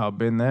 I've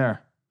been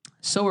there.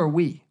 So are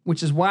we,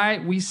 which is why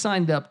we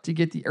signed up to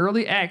get the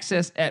early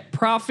access at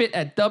Profit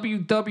at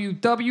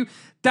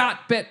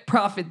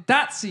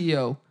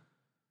www.betprofit.co.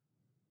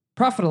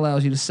 Profit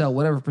allows you to sell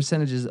whatever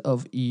percentages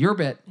of your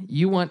bet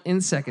you want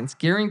in seconds,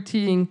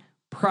 guaranteeing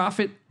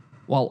profit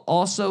while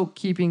also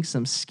keeping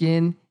some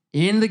skin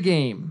in the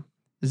game.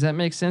 Does that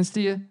make sense to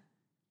you?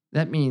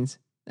 That means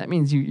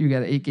you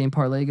got an 8-game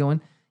parlay going.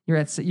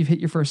 You've hit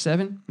your first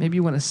 7. Maybe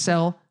you want to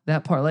sell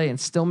that parlay and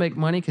still make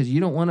money because you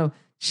don't want to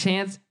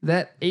chance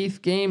that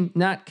 8th game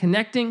not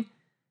connecting.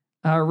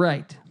 All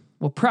right.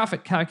 Well,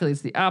 Profit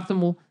calculates the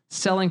optimal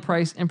selling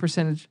price and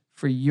percentage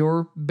for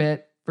your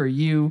bet for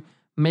you,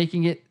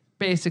 making it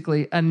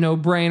basically a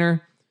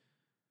no-brainer.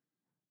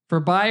 For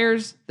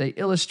buyers, they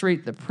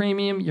illustrate the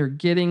premium you're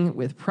getting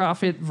with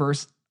Profit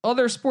versus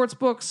other sports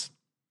books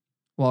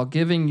while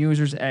giving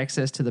users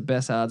access to the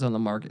best odds on the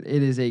market.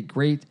 It is a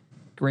great,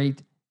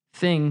 great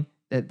thing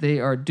that they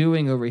are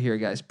doing over here,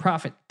 guys.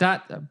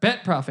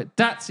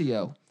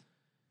 Betprofit.co.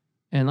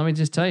 And let me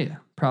just tell you,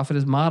 Profit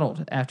is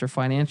modeled after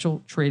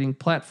financial trading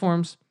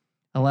platforms,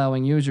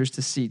 allowing users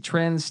to see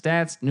trends,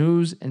 stats,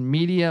 news, and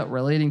media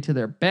relating to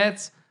their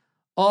bets,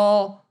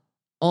 all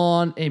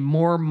on a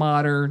more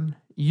modern,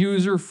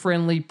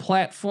 user-friendly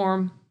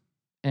platform.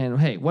 And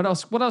hey, what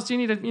else do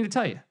you need to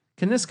tell you?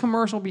 Can this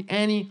commercial be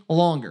any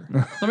longer?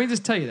 Let me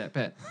just tell you that,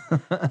 Pat.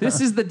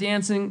 This is the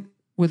Dances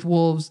with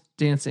Wolves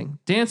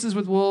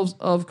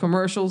of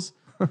commercials.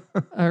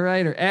 All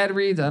right, or ad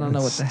reads. I don't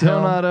know what the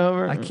Still hell. not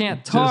over. I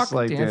can't talk. Just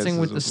like Dancing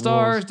with the Wolves.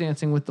 Stars,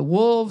 Dancing with the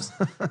Wolves.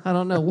 I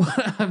don't know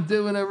what I'm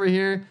doing over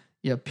here.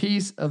 You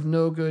piece of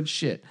no good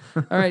shit.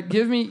 All right,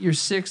 give me your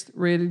 6th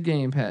rated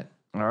game, Pat.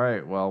 All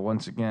right. Well,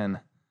 once again,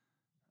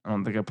 I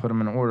don't think I put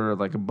them in order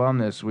like a bum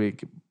this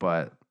week,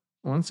 but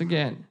Once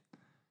again,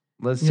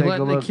 let's you're take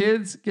a letting look. the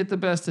kids get the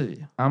best of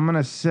you. I'm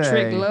gonna say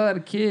Trick a lot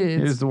of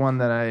kids. here's the one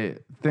that I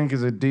think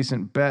is a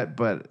decent bet,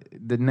 but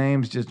the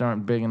names just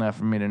aren't big enough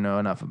for me to know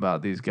enough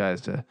about these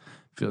guys to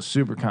feel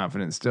super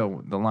confident.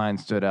 Still, the line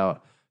stood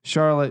out.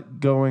 Charlotte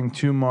going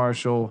to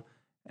Marshall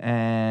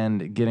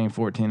and getting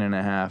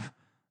 14.5.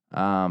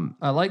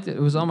 I liked it.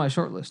 It was on my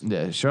short list.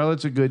 Yeah,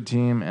 Charlotte's a good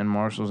team and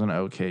Marshall's an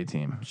okay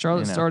team.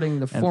 Charlotte starting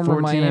the And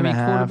former 14 and Miami a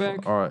half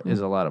quarterback.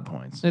 is a lot of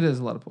points. It is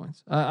a lot of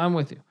points. I'm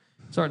with you.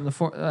 Starting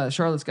the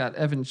Charlotte's got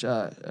Evan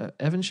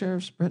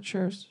Sheriffs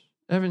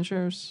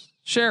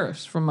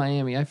from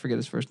Miami. I forget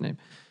his first name.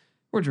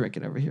 We're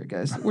drinking over here,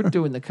 guys. We're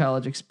doing the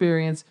college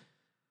experience.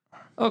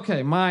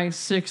 Okay, my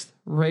 6th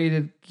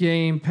rated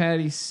game,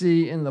 Patty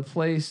C, in the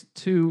place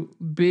to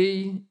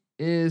be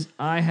is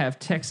I have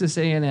Texas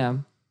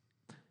A&M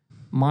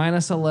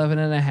minus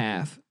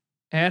 11.5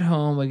 at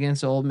home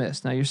against Ole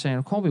Miss. Now you're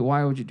saying, Colby,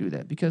 why would you do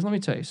that? Because let me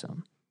tell you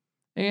something.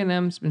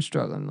 A&M's been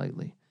struggling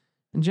lately.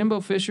 And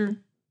Jimbo Fisher,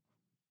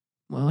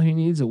 well, he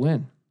needs a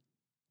win.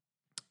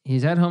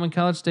 He's at home in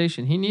College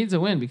Station. He needs a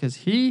win because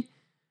he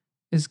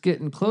is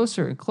getting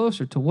closer and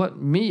closer to what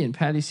me and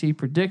Patty C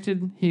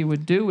predicted he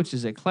would do, which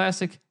is a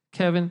classic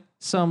Kevin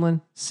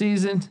Sumlin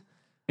season.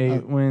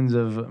 8 wins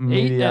of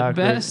mediocrity. 8 at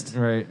best.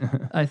 Right.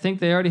 I think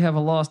they already have a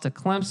loss to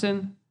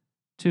Clemson,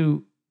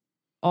 to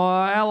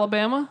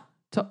Alabama,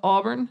 to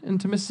Auburn,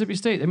 and to Mississippi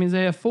State. That means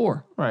they have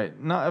 4.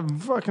 Right. Not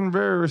fucking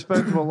very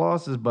respectable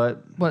losses,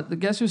 but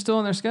Guess who's still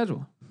on their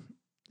schedule?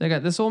 They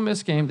got this Ole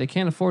Miss game. They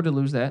can't afford to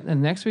lose that.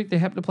 And next week they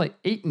have to play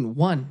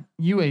 8-1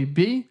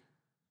 UAB,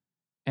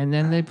 and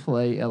then they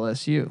play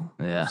LSU.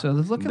 yeah. So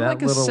they're looking That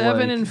like a little,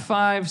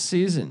 7-5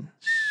 season.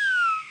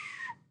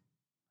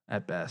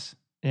 at best.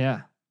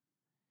 Yeah.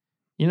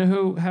 You know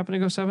who happened to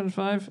go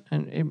 7-5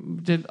 and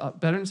it did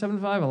better than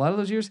 7-5 a lot of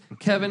those years?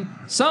 Kevin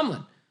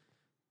Sumlin.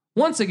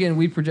 Once again,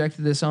 we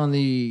projected this on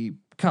the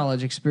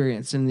college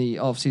experience in the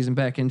offseason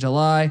back in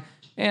July,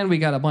 and we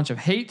got a bunch of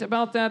hate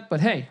about that.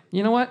 But hey,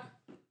 you know what?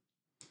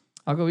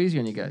 I'll go easy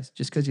on you guys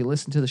just because you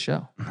listen to the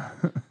show.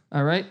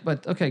 All right?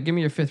 But okay, give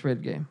me your 5th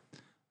rated game.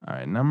 All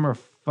right, number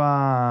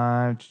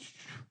 5.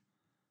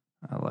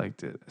 I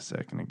liked it a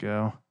second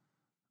ago.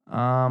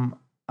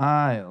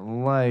 I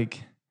like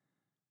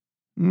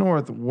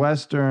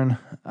Northwestern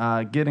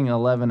getting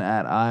 11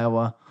 at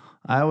Iowa.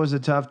 Iowa's a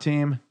tough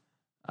team,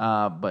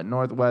 but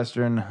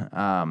Northwestern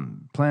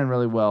playing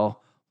really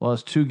well.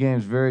 Lost 2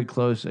 games very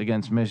close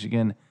against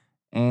Michigan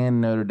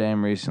and Notre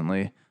Dame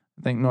recently.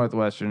 I think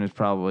Northwestern is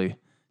probably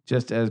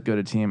just as good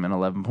a team, and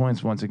 11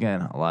 points. Once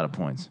again, a lot of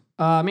points.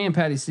 Me and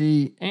Patty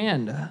C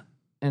and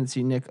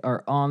NC Nick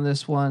are on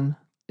this one.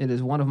 It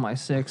is one of my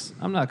 6.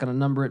 I'm not going to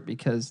number it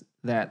because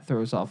that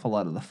throws off a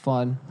lot of the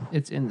fun.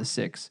 It's in the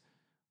 6.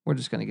 We're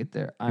just going to get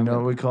there. You know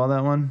what we call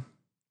that one?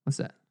 What's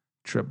that?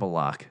 Triple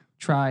lock.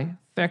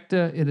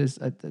 Trifecta. It is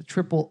a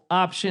triple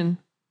option.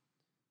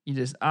 You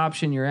just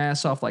option your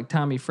ass off like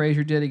Tommy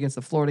Frazier did against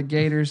the Florida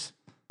Gators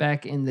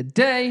back in the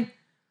day.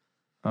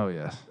 Oh,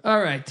 yes.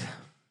 All right.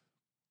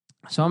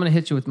 So I'm going to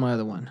hit you with my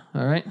other one.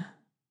 All right.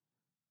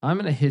 I'm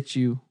going to hit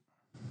you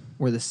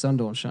where the sun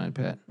don't shine,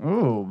 Pat.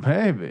 Oh,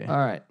 baby. All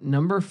right.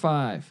 Number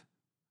 5,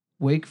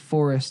 Wake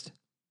Forest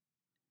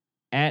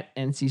at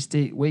NC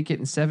State. Wake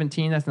getting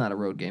 17. That's not a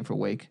road game for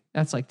Wake.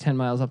 That's like 10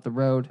 miles up the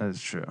road.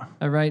 That's true.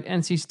 All right.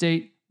 NC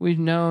State, we've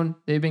known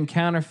they've been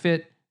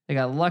counterfeit. They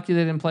got lucky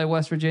they didn't play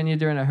West Virginia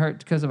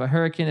because of a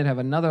hurricane. They'd have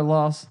another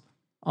loss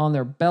on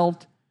their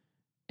belt.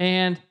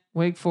 And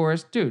Wake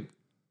Forest, dude,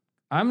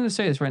 I'm going to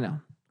say this right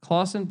now.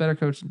 Clawson, better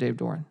coach than Dave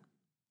Doran.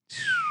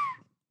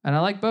 And I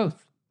like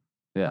both.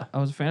 Yeah. I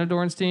was a fan of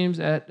Doran's teams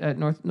at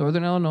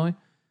Northern Illinois.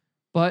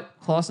 But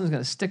Clawson's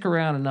going to stick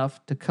around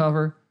enough to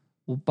cover.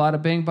 Well,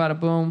 bada bing, bada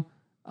boom.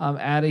 I'm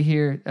out of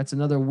here. That's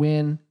another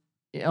win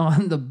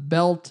on the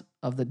belt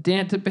of the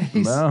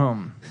Dantasbase.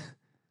 Boom.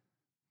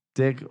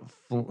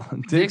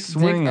 Dick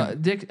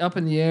swinging. Dick up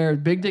in the air.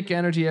 Big dick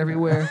energy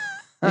everywhere.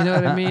 You know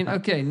what I mean?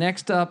 Okay,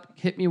 next up,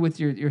 hit me with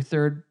your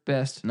third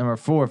best. Number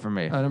 4 for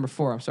me. Number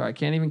 4. I'm sorry. I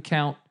can't even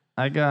count.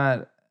 I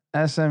got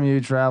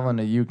SMU traveling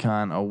to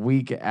UConn a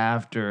week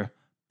after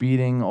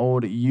beating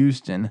old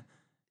Houston.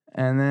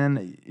 And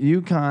then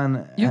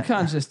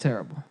UConn's just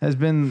terrible. Has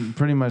been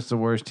pretty much the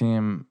worst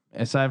team,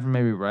 aside from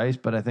maybe Rice,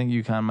 but I think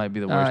UConn might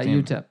be the worst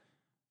team. UTEP.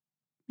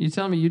 You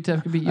telling me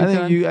UTEP can beat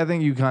UConn? I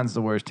think UConn's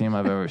the worst team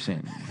I've ever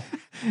seen.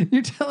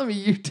 You're telling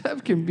me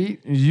UTEP can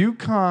beat?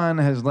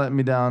 UConn has let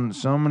me down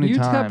so many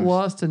times. UTEP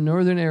lost to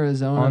Northern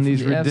Arizona on these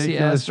the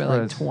ridiculous FCS by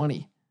like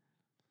 20.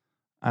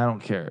 I don't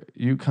care.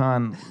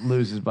 UConn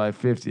loses by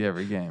 50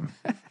 every game.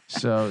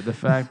 So the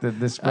fact that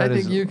this spread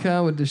I think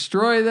UConn would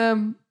destroy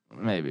them.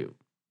 Maybe.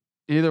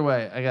 Either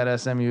way, I got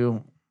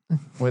SMU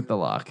with the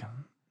lock.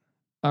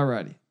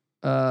 Alrighty.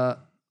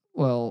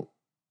 Well,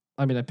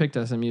 I mean, I picked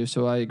SMU,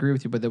 so I agree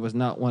with you, but that was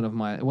not one of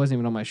my. It wasn't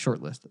even on my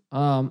short list.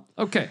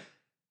 Okay.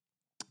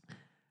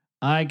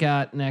 I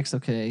got next.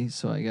 Okay,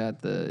 so I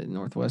got the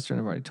Northwestern.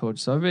 I've already told you.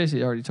 So I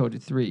basically already told you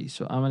 3.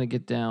 So I'm gonna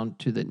get down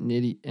to the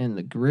nitty and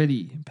the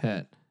gritty,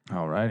 Pat.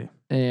 Alrighty.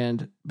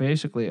 And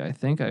basically, I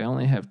think I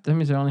only have. That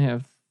means I only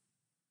have.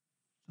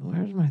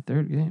 Where's my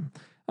third game?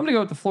 I'm going to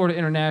go with the Florida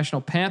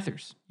International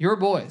Panthers. Your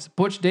boys,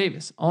 Butch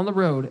Davis, on the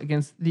road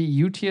against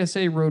the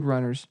UTSA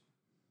Roadrunners.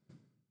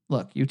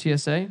 Look,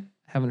 UTSA,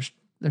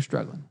 they're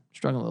struggling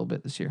a little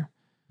bit this year.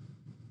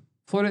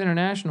 Florida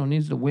International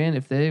needs to win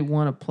if they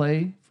want to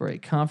play for a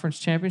conference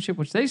championship,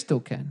 which they still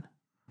can.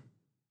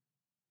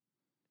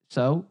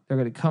 So they're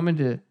going to come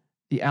into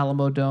the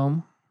Alamo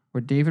Dome,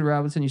 where David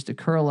Robinson used to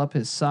curl up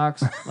his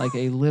socks like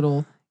a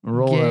little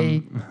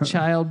gay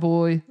child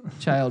boy.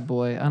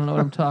 I don't know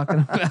what I'm talking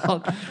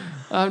about.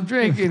 I'm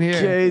drinking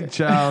here. Gay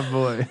child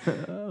boy.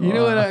 You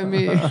know what I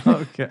mean?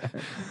 Okay.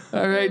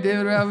 All right,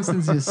 David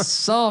Robinson's a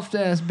soft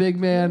ass big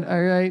man.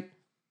 All right.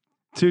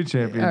 2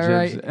 championships. All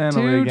right. And 2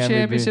 a league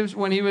championships MVP.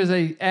 when he was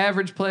a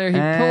average player. He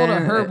pulled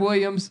a Herb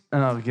Williams.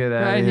 Oh, get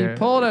out Right. of here. He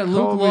pulled a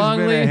Luke Colby's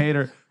Longley. been a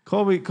hater.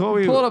 Colby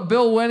Pulled a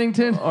Bill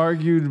Wennington.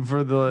 argued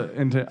for the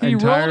He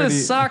entirety. rolled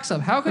his socks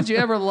up. How could you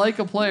ever like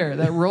a player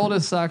that rolled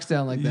his socks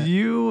down like that?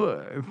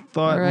 You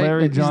thought All right?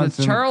 Larry He's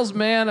Johnson. the Charles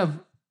Mann of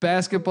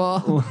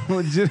basketball.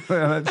 Legitimately,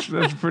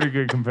 that's a pretty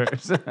good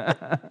comparison.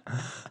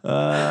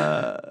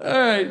 All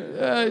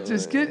right,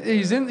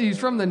 he's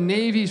from the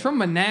Navy. He's from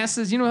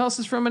Manassas. You know who else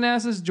is from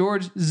Manassas?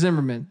 George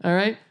Zimmerman. All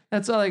right,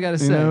 that's all I got to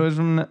say. You know who's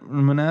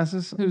from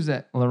Manassas? Who's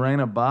that?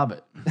 Lorena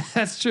Bobbitt.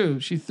 That's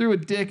true. She threw a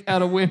dick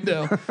out a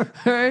window. All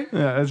right.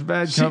 Yeah, that's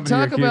bad She company.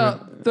 talk you're keeping.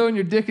 about throwing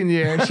your dick in the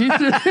air.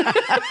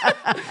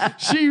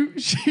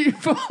 She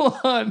full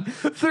on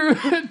threw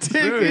a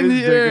dick in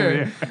the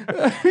air.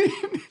 I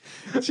mean,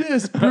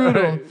 just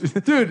brutal,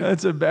 dude.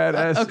 That's a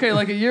badass. Okay,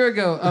 like a year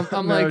ago,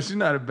 I'm no, like, she's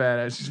not a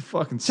badass. She's a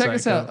fucking. check psycho.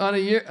 this out. On a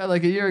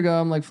year ago,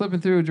 I'm like flipping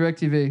through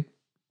DirecTV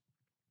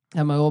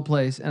at my old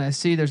place, and I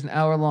see there's an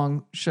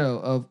hour-long show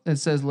of it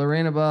says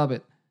Lorena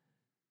Bobbitt.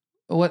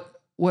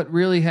 What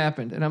really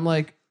happened? And I'm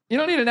like, you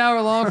don't need an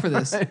hour long for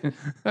this. All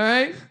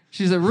right?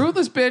 She's a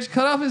ruthless bitch,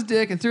 cut off his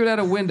dick and threw it out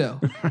a window.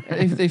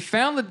 If they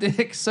found the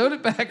dick, sewed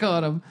it back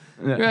on him,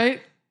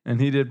 right? And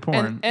he did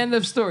porn. And end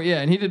of story. Yeah,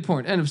 and he did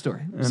porn. End of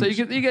story. And so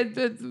you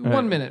get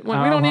 1 minute. We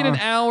don't need an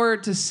hour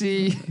to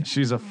see.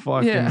 She's a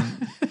fucking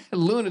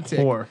lunatic.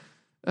 whore.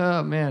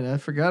 Oh man, I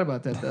forgot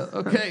about that though.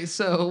 Okay,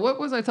 so what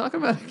was I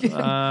talking about again?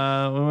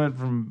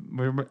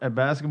 We were at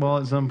basketball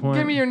at some point.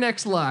 Give me your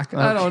next lock.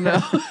 I don't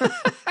know.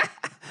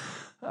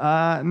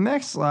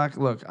 Next lock.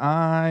 Look,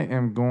 I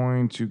am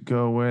going to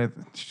go with.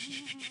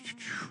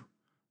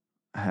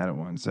 I had it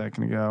 1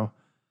 second ago.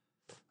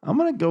 I'm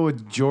going to go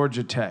with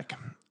Georgia Tech.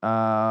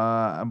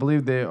 I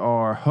believe they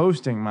are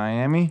hosting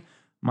Miami.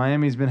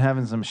 Miami's been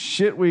having some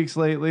shit weeks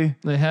lately.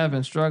 They have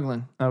been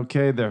struggling.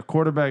 Okay, their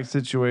quarterback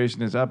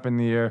situation is up in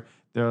the air.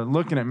 They're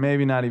looking at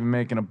maybe not even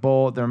making a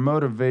bowl. Their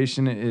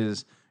motivation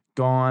is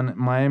gone.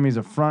 Miami's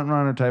a front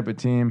runner type of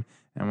team,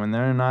 and when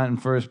they're not in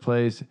first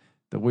place,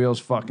 the wheels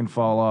fucking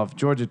fall off.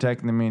 Georgia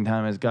Tech, in the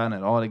meantime, has gotten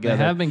it all together.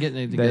 They have been getting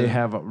it together. They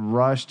have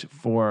rushed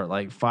for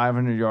like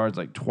 500 yards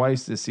like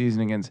twice this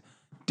season against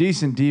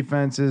decent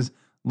defenses.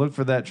 Look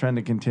for that trend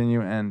to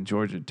continue and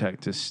Georgia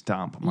Tech to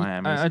stomp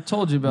Miami. I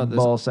told you about this.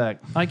 Ball sack.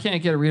 I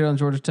can't get a read on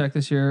Georgia Tech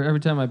this year. Every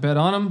time I bet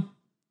on them,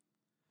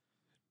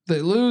 they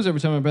lose. Every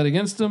time I bet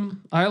against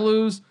them, I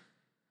lose.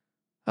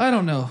 I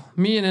don't know.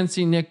 Me and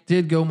NC Nick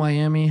did go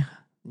Miami.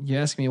 You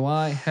ask me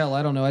why? Hell,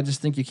 I don't know. I just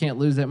think you can't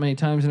lose that many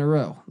times in a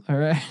row. All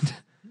right.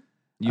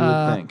 You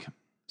would think.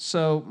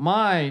 So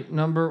my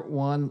number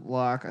one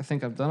lock, I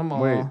think I've done them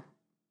all. Wait,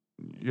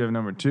 you have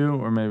number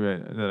 2 or maybe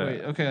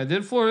Okay, I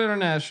did Florida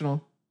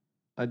International.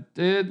 I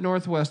did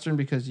Northwestern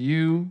because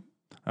you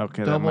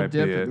double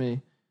dipped at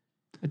me.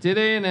 I did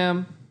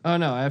A&M. Oh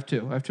no, I have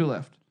 2. I have 2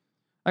 left.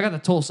 I got the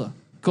Tulsa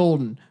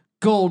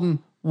Golden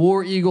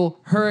War Eagle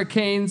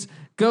Hurricanes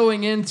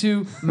going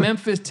into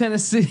Memphis,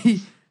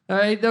 Tennessee. All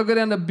right, they'll go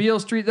down to Beale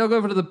Street. They'll go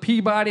over to the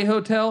Peabody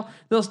Hotel.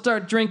 They'll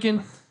start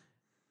drinking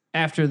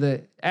after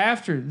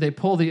they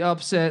pull the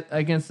upset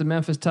against the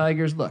Memphis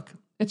Tigers. Look,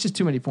 it's just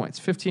too many points.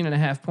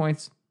 15.5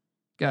 points,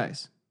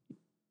 guys.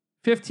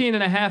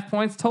 15.5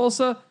 points.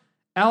 Tulsa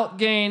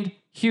outgained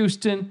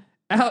Houston,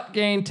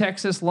 outgained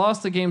Texas,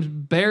 lost the games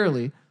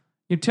barely.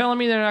 You're telling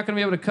me they're not going to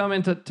be able to come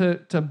into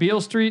to Beale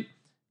Street,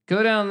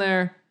 go down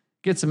there,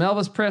 get some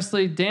Elvis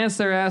Presley, dance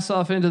their ass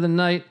off into the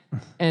night,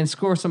 and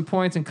score some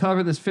points and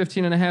cover this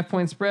 15.5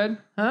 point spread?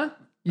 Huh?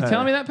 You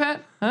telling me that,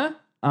 Pat? Huh?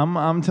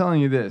 I'm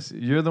telling you this.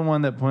 You're the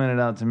one that pointed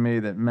out to me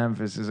that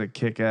Memphis is a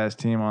kick-ass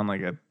team on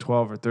like a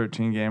 12 or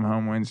 13 game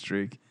home win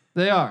streak.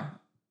 They are.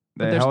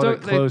 They held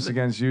it close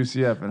against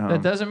UCF at home.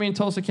 That doesn't mean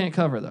Tulsa can't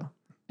cover, though.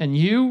 And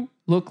you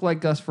look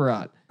like Gus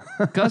Frerotte.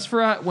 Gus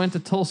Frerotte went to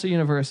Tulsa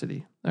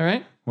University. All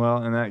right.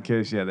 Well, in that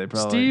case, yeah, they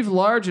probably. Steve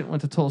Largent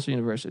went to Tulsa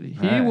University.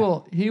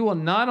 He will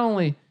not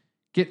only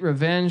get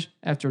revenge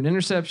after an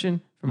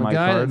interception from a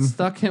guy that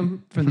stuck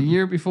him for the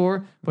year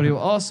before, but he will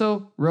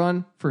also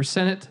run for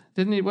Senate.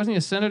 Didn't he? Wasn't he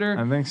a senator?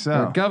 I think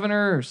so. Or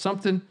governor or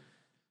something.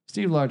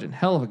 Steve Largent,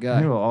 hell of a guy.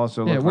 He will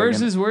also look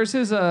where's like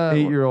his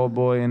 8-year-old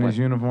boy in his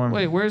uniform.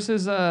 Wait, where's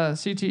his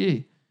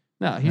CTE?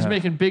 No, he's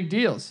making big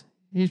deals.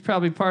 He's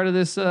probably part of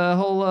this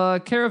whole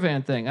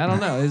caravan thing. I don't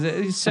know.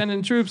 He's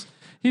sending troops.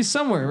 He's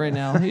somewhere right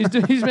now.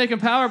 He's making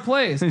power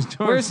plays.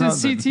 Where's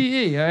his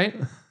CTE? All right.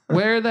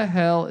 Where the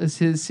hell is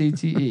his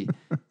CTE?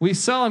 We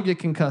saw him get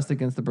concussed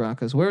against the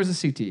Broncos. Where's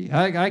the CTE?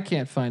 I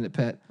can't find it,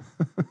 Pet.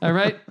 All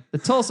right. The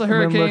Tulsa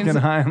Hurricanes,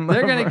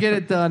 they're going to get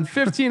it done.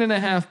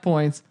 15.5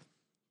 points.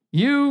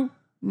 You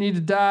need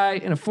to die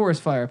in a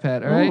forest fire,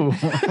 Pat. All right.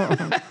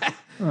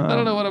 I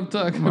don't know what I'm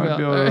talking about. Might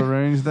be able to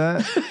arrange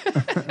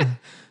that.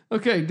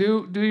 Okay,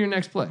 do your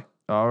next play.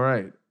 All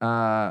right.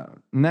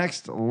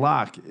 Next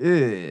lock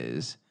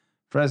is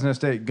Fresno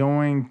State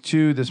going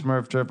to the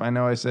Smurf Turf. I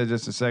know I said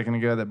just a second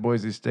ago that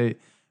Boise State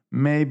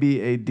may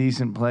be a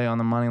decent play on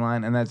the money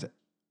line, and that's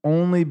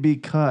only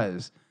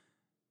because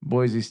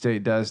Boise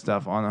State does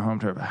stuff on the home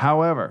turf.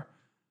 However,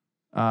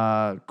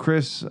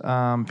 Chris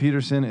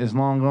Peterson is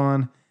long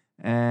gone,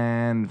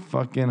 and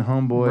fucking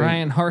homeboy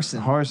Brian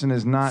Harsin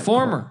is not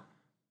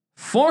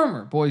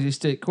former Boise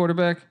State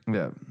quarterback.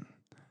 Yeah.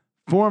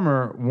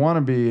 Former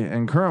wannabe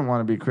and current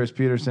wannabe Chris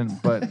Peterson,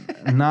 but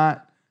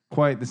not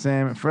quite the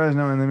same.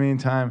 Fresno, in the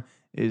meantime,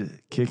 is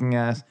kicking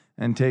ass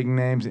and taking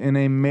names in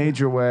a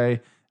major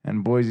way.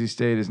 And Boise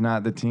State is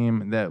not the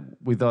team that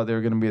we thought they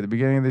were going to be at the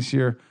beginning of this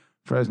year.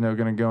 Fresno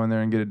going to go in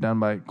there and get it done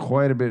by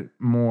quite a bit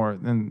more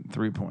than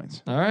 3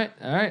 points. All right.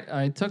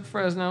 I took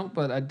Fresno,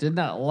 but I did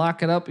not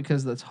lock it up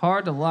because it's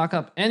hard to lock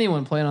up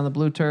anyone playing on the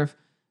blue turf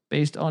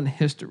based on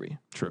history.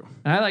 True.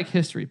 And I like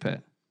history,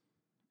 Pat.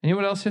 And you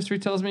know what else history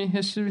tells me?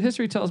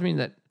 History tells me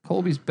that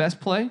Colby's best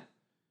play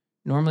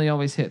normally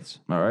always hits.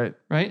 All right.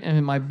 Right?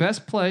 And my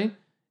best play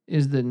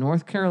is the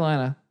North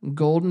Carolina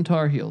Golden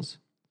Tar Heels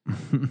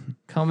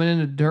coming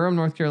into Durham,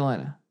 North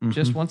Carolina. Mm-hmm.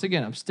 Just once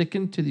again, I'm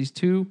sticking to these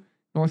 2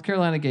 North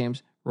Carolina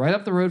games right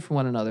up the road from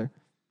one another.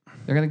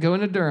 They're going to go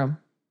into Durham.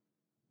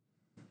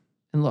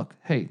 And look,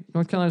 hey,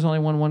 North Carolina's only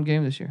won 1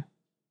 game this year.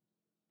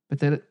 But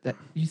that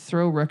you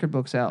throw record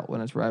books out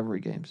when it's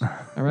rivalry games.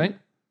 All right?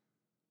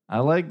 I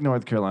like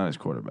North Carolina's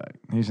quarterback.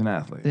 He's an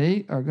athlete.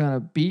 They are going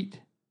to beat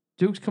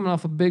Duke's coming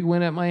off a big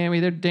win at Miami.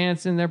 They're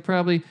dancing. They're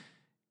probably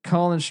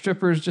calling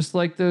strippers just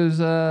like those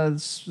what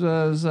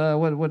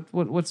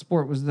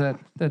sport was that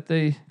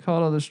they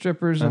called all the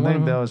strippers? I and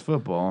think that was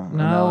football.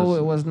 No,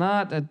 it was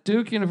not. At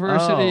Duke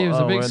University, it was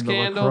a big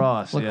scandal.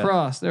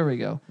 Lacrosse. There we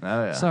go.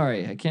 Oh yeah.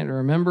 Sorry, I can't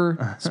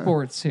remember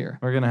sports here.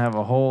 We're gonna have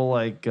a whole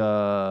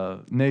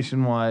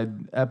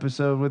nationwide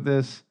episode with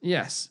this.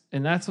 Yes,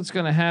 and that's what's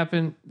going to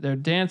happen. They're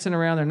dancing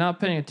around. They're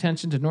not paying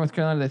attention to North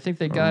Carolina. They think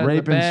they got raping it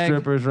in the bag.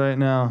 strippers right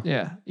now.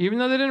 Yeah, even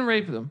though they didn't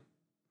rape them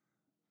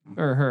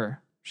or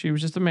her. She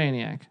was just a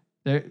maniac.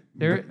 There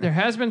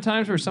has been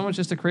times where someone's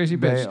just a crazy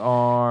bitch. They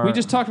are. We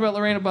just talked about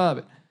Lorena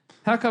Bobbitt.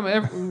 How come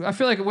I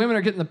feel like women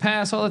are getting the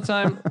pass all the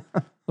time?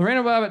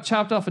 Lorena Bobbitt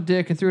chopped off a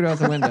dick and threw it out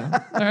the window.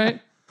 All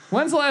right.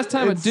 When's the last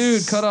time a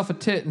dude cut off a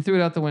tit and threw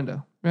it out the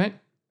window? Right.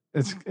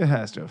 It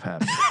has to have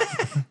happened.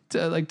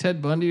 Like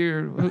Ted Bundy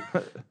or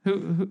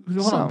who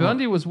hold on.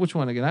 Bundy was which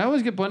one again? I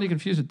always get Bundy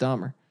confused with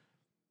Dahmer.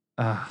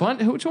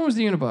 Which one was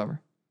the Unabomber?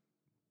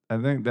 I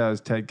think that was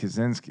Ted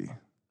Kaczynski.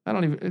 I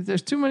don't even.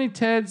 There's too many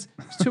Teds.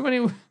 There's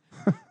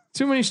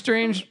too many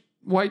strange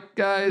white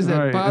guys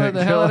that bother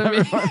the hell out of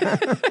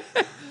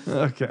me.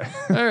 Okay.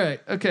 All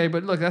right. Okay.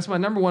 But look, that's my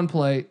number one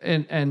play,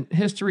 and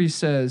history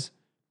says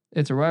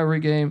it's a rivalry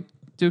game.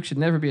 Duke should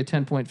never be a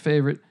 10-point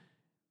favorite,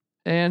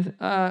 and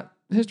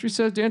history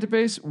says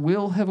Dantasbase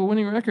will have a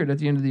winning record at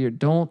the end of the year.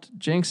 Don't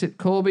jinx it,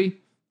 Colby.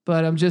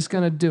 But I'm just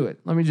going to do it.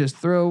 Let me just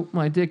throw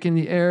my dick in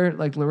the air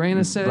like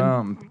Lorena said.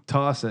 Boom.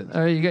 Toss it.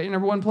 All right, you got your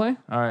number one play?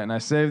 All right, and I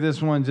saved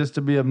this one just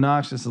to be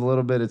obnoxious a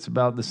little bit. It's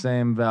about the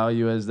same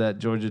value as that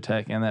Georgia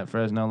Tech and that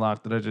Fresno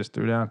lock that I just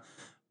threw down.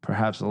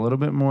 Perhaps a little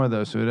bit more,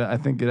 though. So I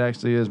think it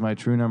actually is my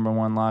true number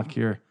one lock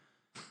here.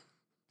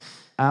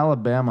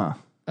 Alabama.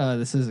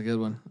 This is a good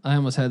one. I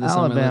almost had this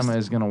on my list. Alabama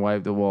is going to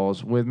wipe the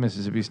walls with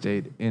Mississippi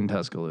State in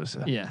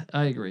Tuscaloosa. Yeah,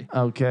 I agree.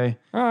 Okay.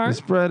 All right. The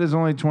spread is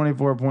only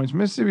 24 points.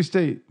 Mississippi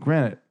State,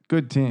 granted,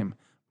 good team.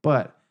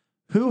 But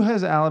who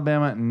has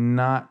Alabama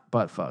not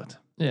butt fucked?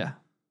 Yeah.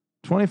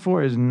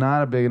 24 is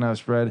not a big enough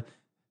spread.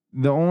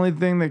 The only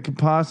thing that could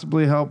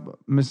possibly help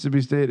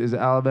Mississippi State is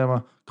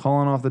Alabama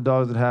calling off the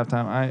dogs at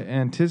halftime. I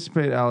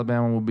anticipate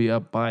Alabama will be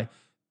up by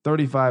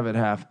 35 at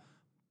half,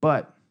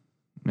 but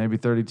maybe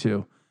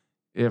 32.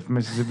 If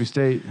Mississippi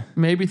State,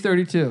 maybe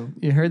 32.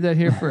 You heard that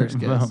here first,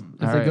 guys.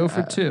 If they go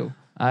for two,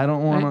 I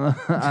don't want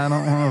to. I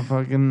don't want to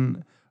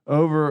fucking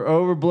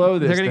overblow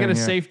this. They're gonna get a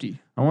here. safety.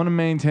 I want to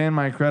maintain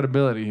my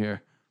credibility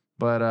here,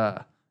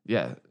 but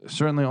yeah,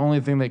 certainly only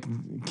thing that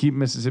can keep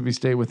Mississippi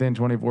State within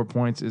 24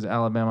 points is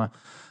Alabama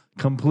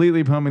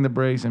completely pumping the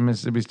brakes and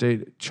Mississippi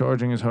State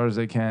charging as hard as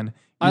they can.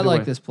 I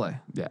like this play.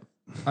 Yeah,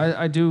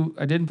 I do.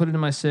 I didn't put it in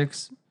my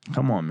 6.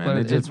 Come on, man. But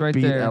They just right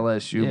beat there.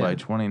 LSU by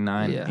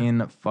 29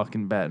 in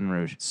fucking Baton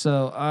Rouge.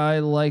 So I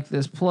like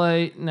this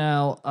play.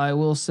 Now, I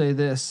will say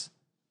this.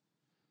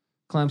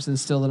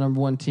 Clemson's still the number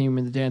one team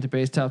in the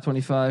Dantasbase top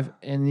 25,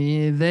 and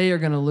they are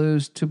going to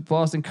lose to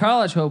Boston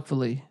College,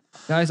 hopefully.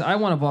 Guys, I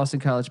want a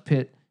Boston College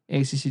Pitt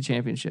ACC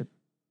championship.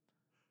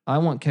 I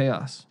want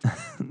chaos.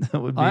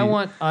 That would be I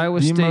want Iowa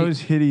the State.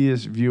 most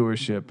hideous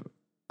viewership.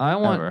 I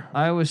want ever.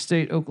 Iowa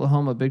State,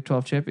 Oklahoma Big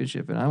 12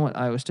 championship, and I want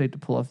Iowa State to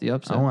pull off the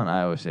upset. I want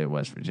Iowa State,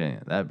 West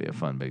Virginia. That'd be a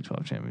fun Big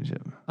 12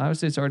 championship. Iowa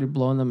State's already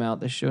blown them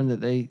out. They've shown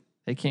that they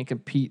can't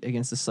compete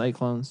against the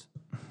Cyclones.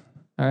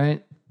 All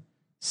right,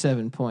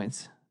 7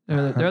 points.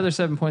 Their other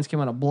 7 points came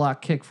on a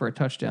block kick for a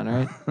touchdown.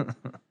 All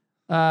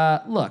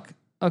right. Look,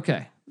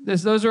 okay.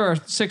 Those are our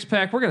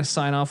 6-pack. We're gonna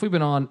sign off. We've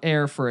been on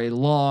air for a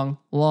long,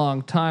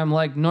 long time,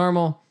 like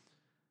normal.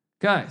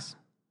 Guys,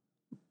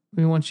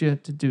 we want you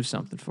to do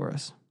something for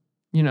us.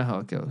 You know how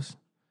it goes.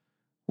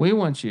 We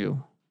want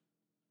you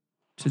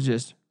to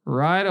just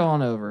ride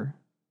on over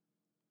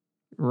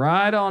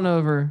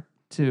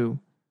to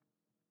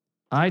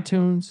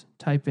iTunes,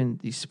 type in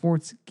the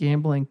Sports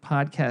Gambling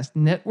Podcast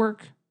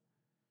Network.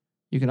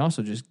 You can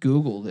also just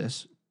Google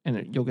this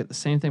and you'll get the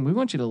same thing. We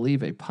want you to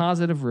leave a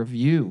positive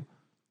review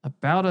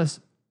about us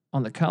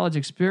on the college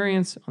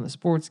experience, on the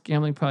Sports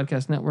Gambling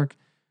Podcast Network.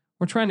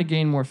 We're trying to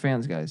gain more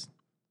fans, guys.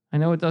 I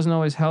know it doesn't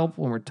always help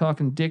when we're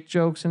talking dick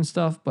jokes and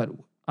stuff, but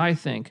I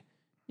think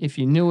if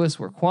you knew us,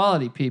 we're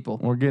quality people.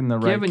 We're getting the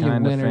right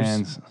kind of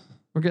fans.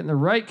 We're getting the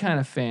right kind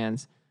of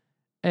fans.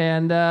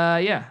 And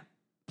yeah,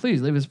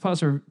 please leave us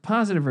a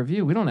positive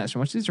review. We don't ask for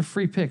much. These are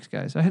free picks,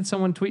 guys. I had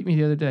someone tweet me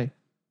the other day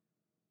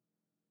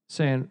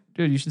saying,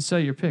 dude, you should sell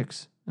your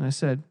picks. And I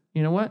said,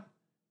 you know what?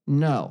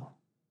 No.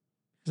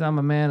 Because I'm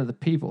a man of the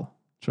people.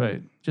 That's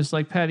right. Just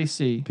like Patty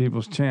C.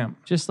 People's champ.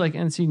 Just like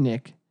NC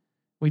Nick.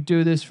 We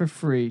do this for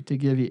free to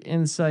give you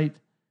insight.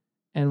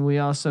 And we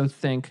also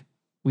think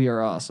we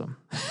are awesome.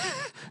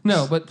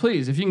 No, but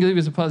please, if you can leave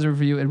us a positive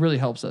review, it really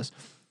helps us.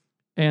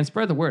 And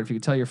spread the word. If you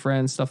can tell your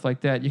friends, stuff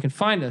like that. You can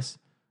find us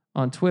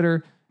on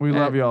Twitter. We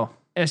love y'all.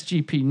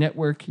 SGP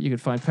Network. You can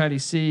find Patty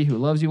C, who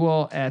loves you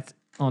all,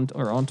 on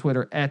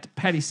Twitter at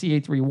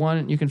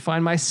PattyC831. You can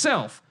find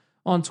myself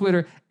on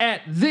Twitter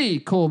at the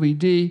Colby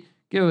D.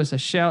 Give us a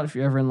shout if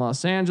you're ever in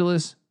Los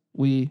Angeles.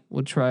 We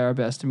will try our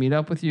best to meet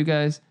up with you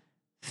guys.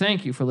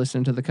 Thank you for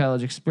listening to the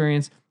College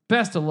Experience.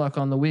 Best of luck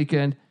on the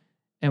weekend.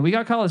 And we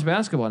got college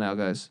basketball now,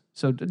 guys.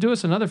 So do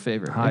us another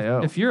favor.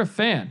 If you're a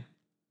fan,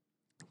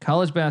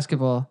 college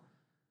basketball,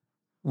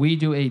 we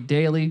do a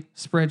daily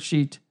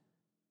spreadsheet,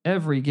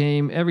 every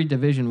game, every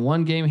Division I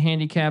game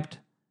handicapped.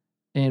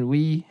 And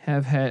we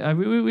have had,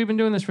 we've been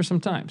doing this for some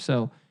time.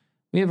 So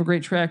we have a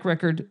great track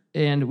record,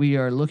 and we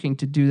are looking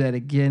to do that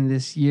again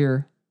this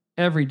year.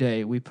 Every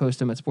day we post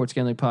them at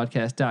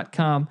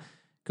sportsgamblingpodcast.com.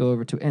 Go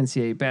over to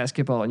NCAA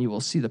basketball and you will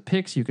see the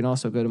picks. You can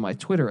also go to my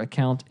Twitter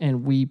account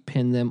and we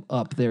pin them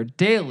up there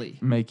daily.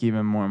 Make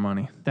even more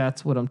money.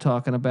 That's what I'm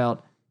talking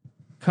about.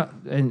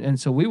 And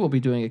so we will be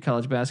doing a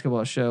college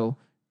basketball show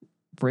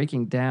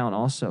breaking down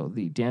also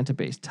the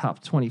Dantasbase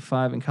top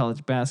 25 in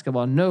college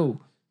basketball. No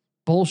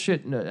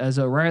bullshit. As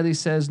O'Reilly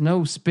says,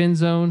 no spin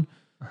zone,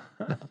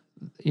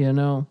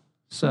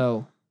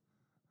 so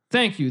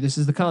thank you. This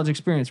is the college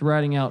experience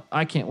riding out.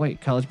 I can't wait.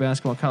 College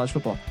basketball, college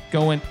football.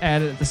 Going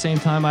at it at the same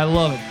time. I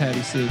love it,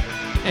 Patty C.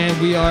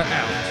 And we are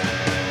out.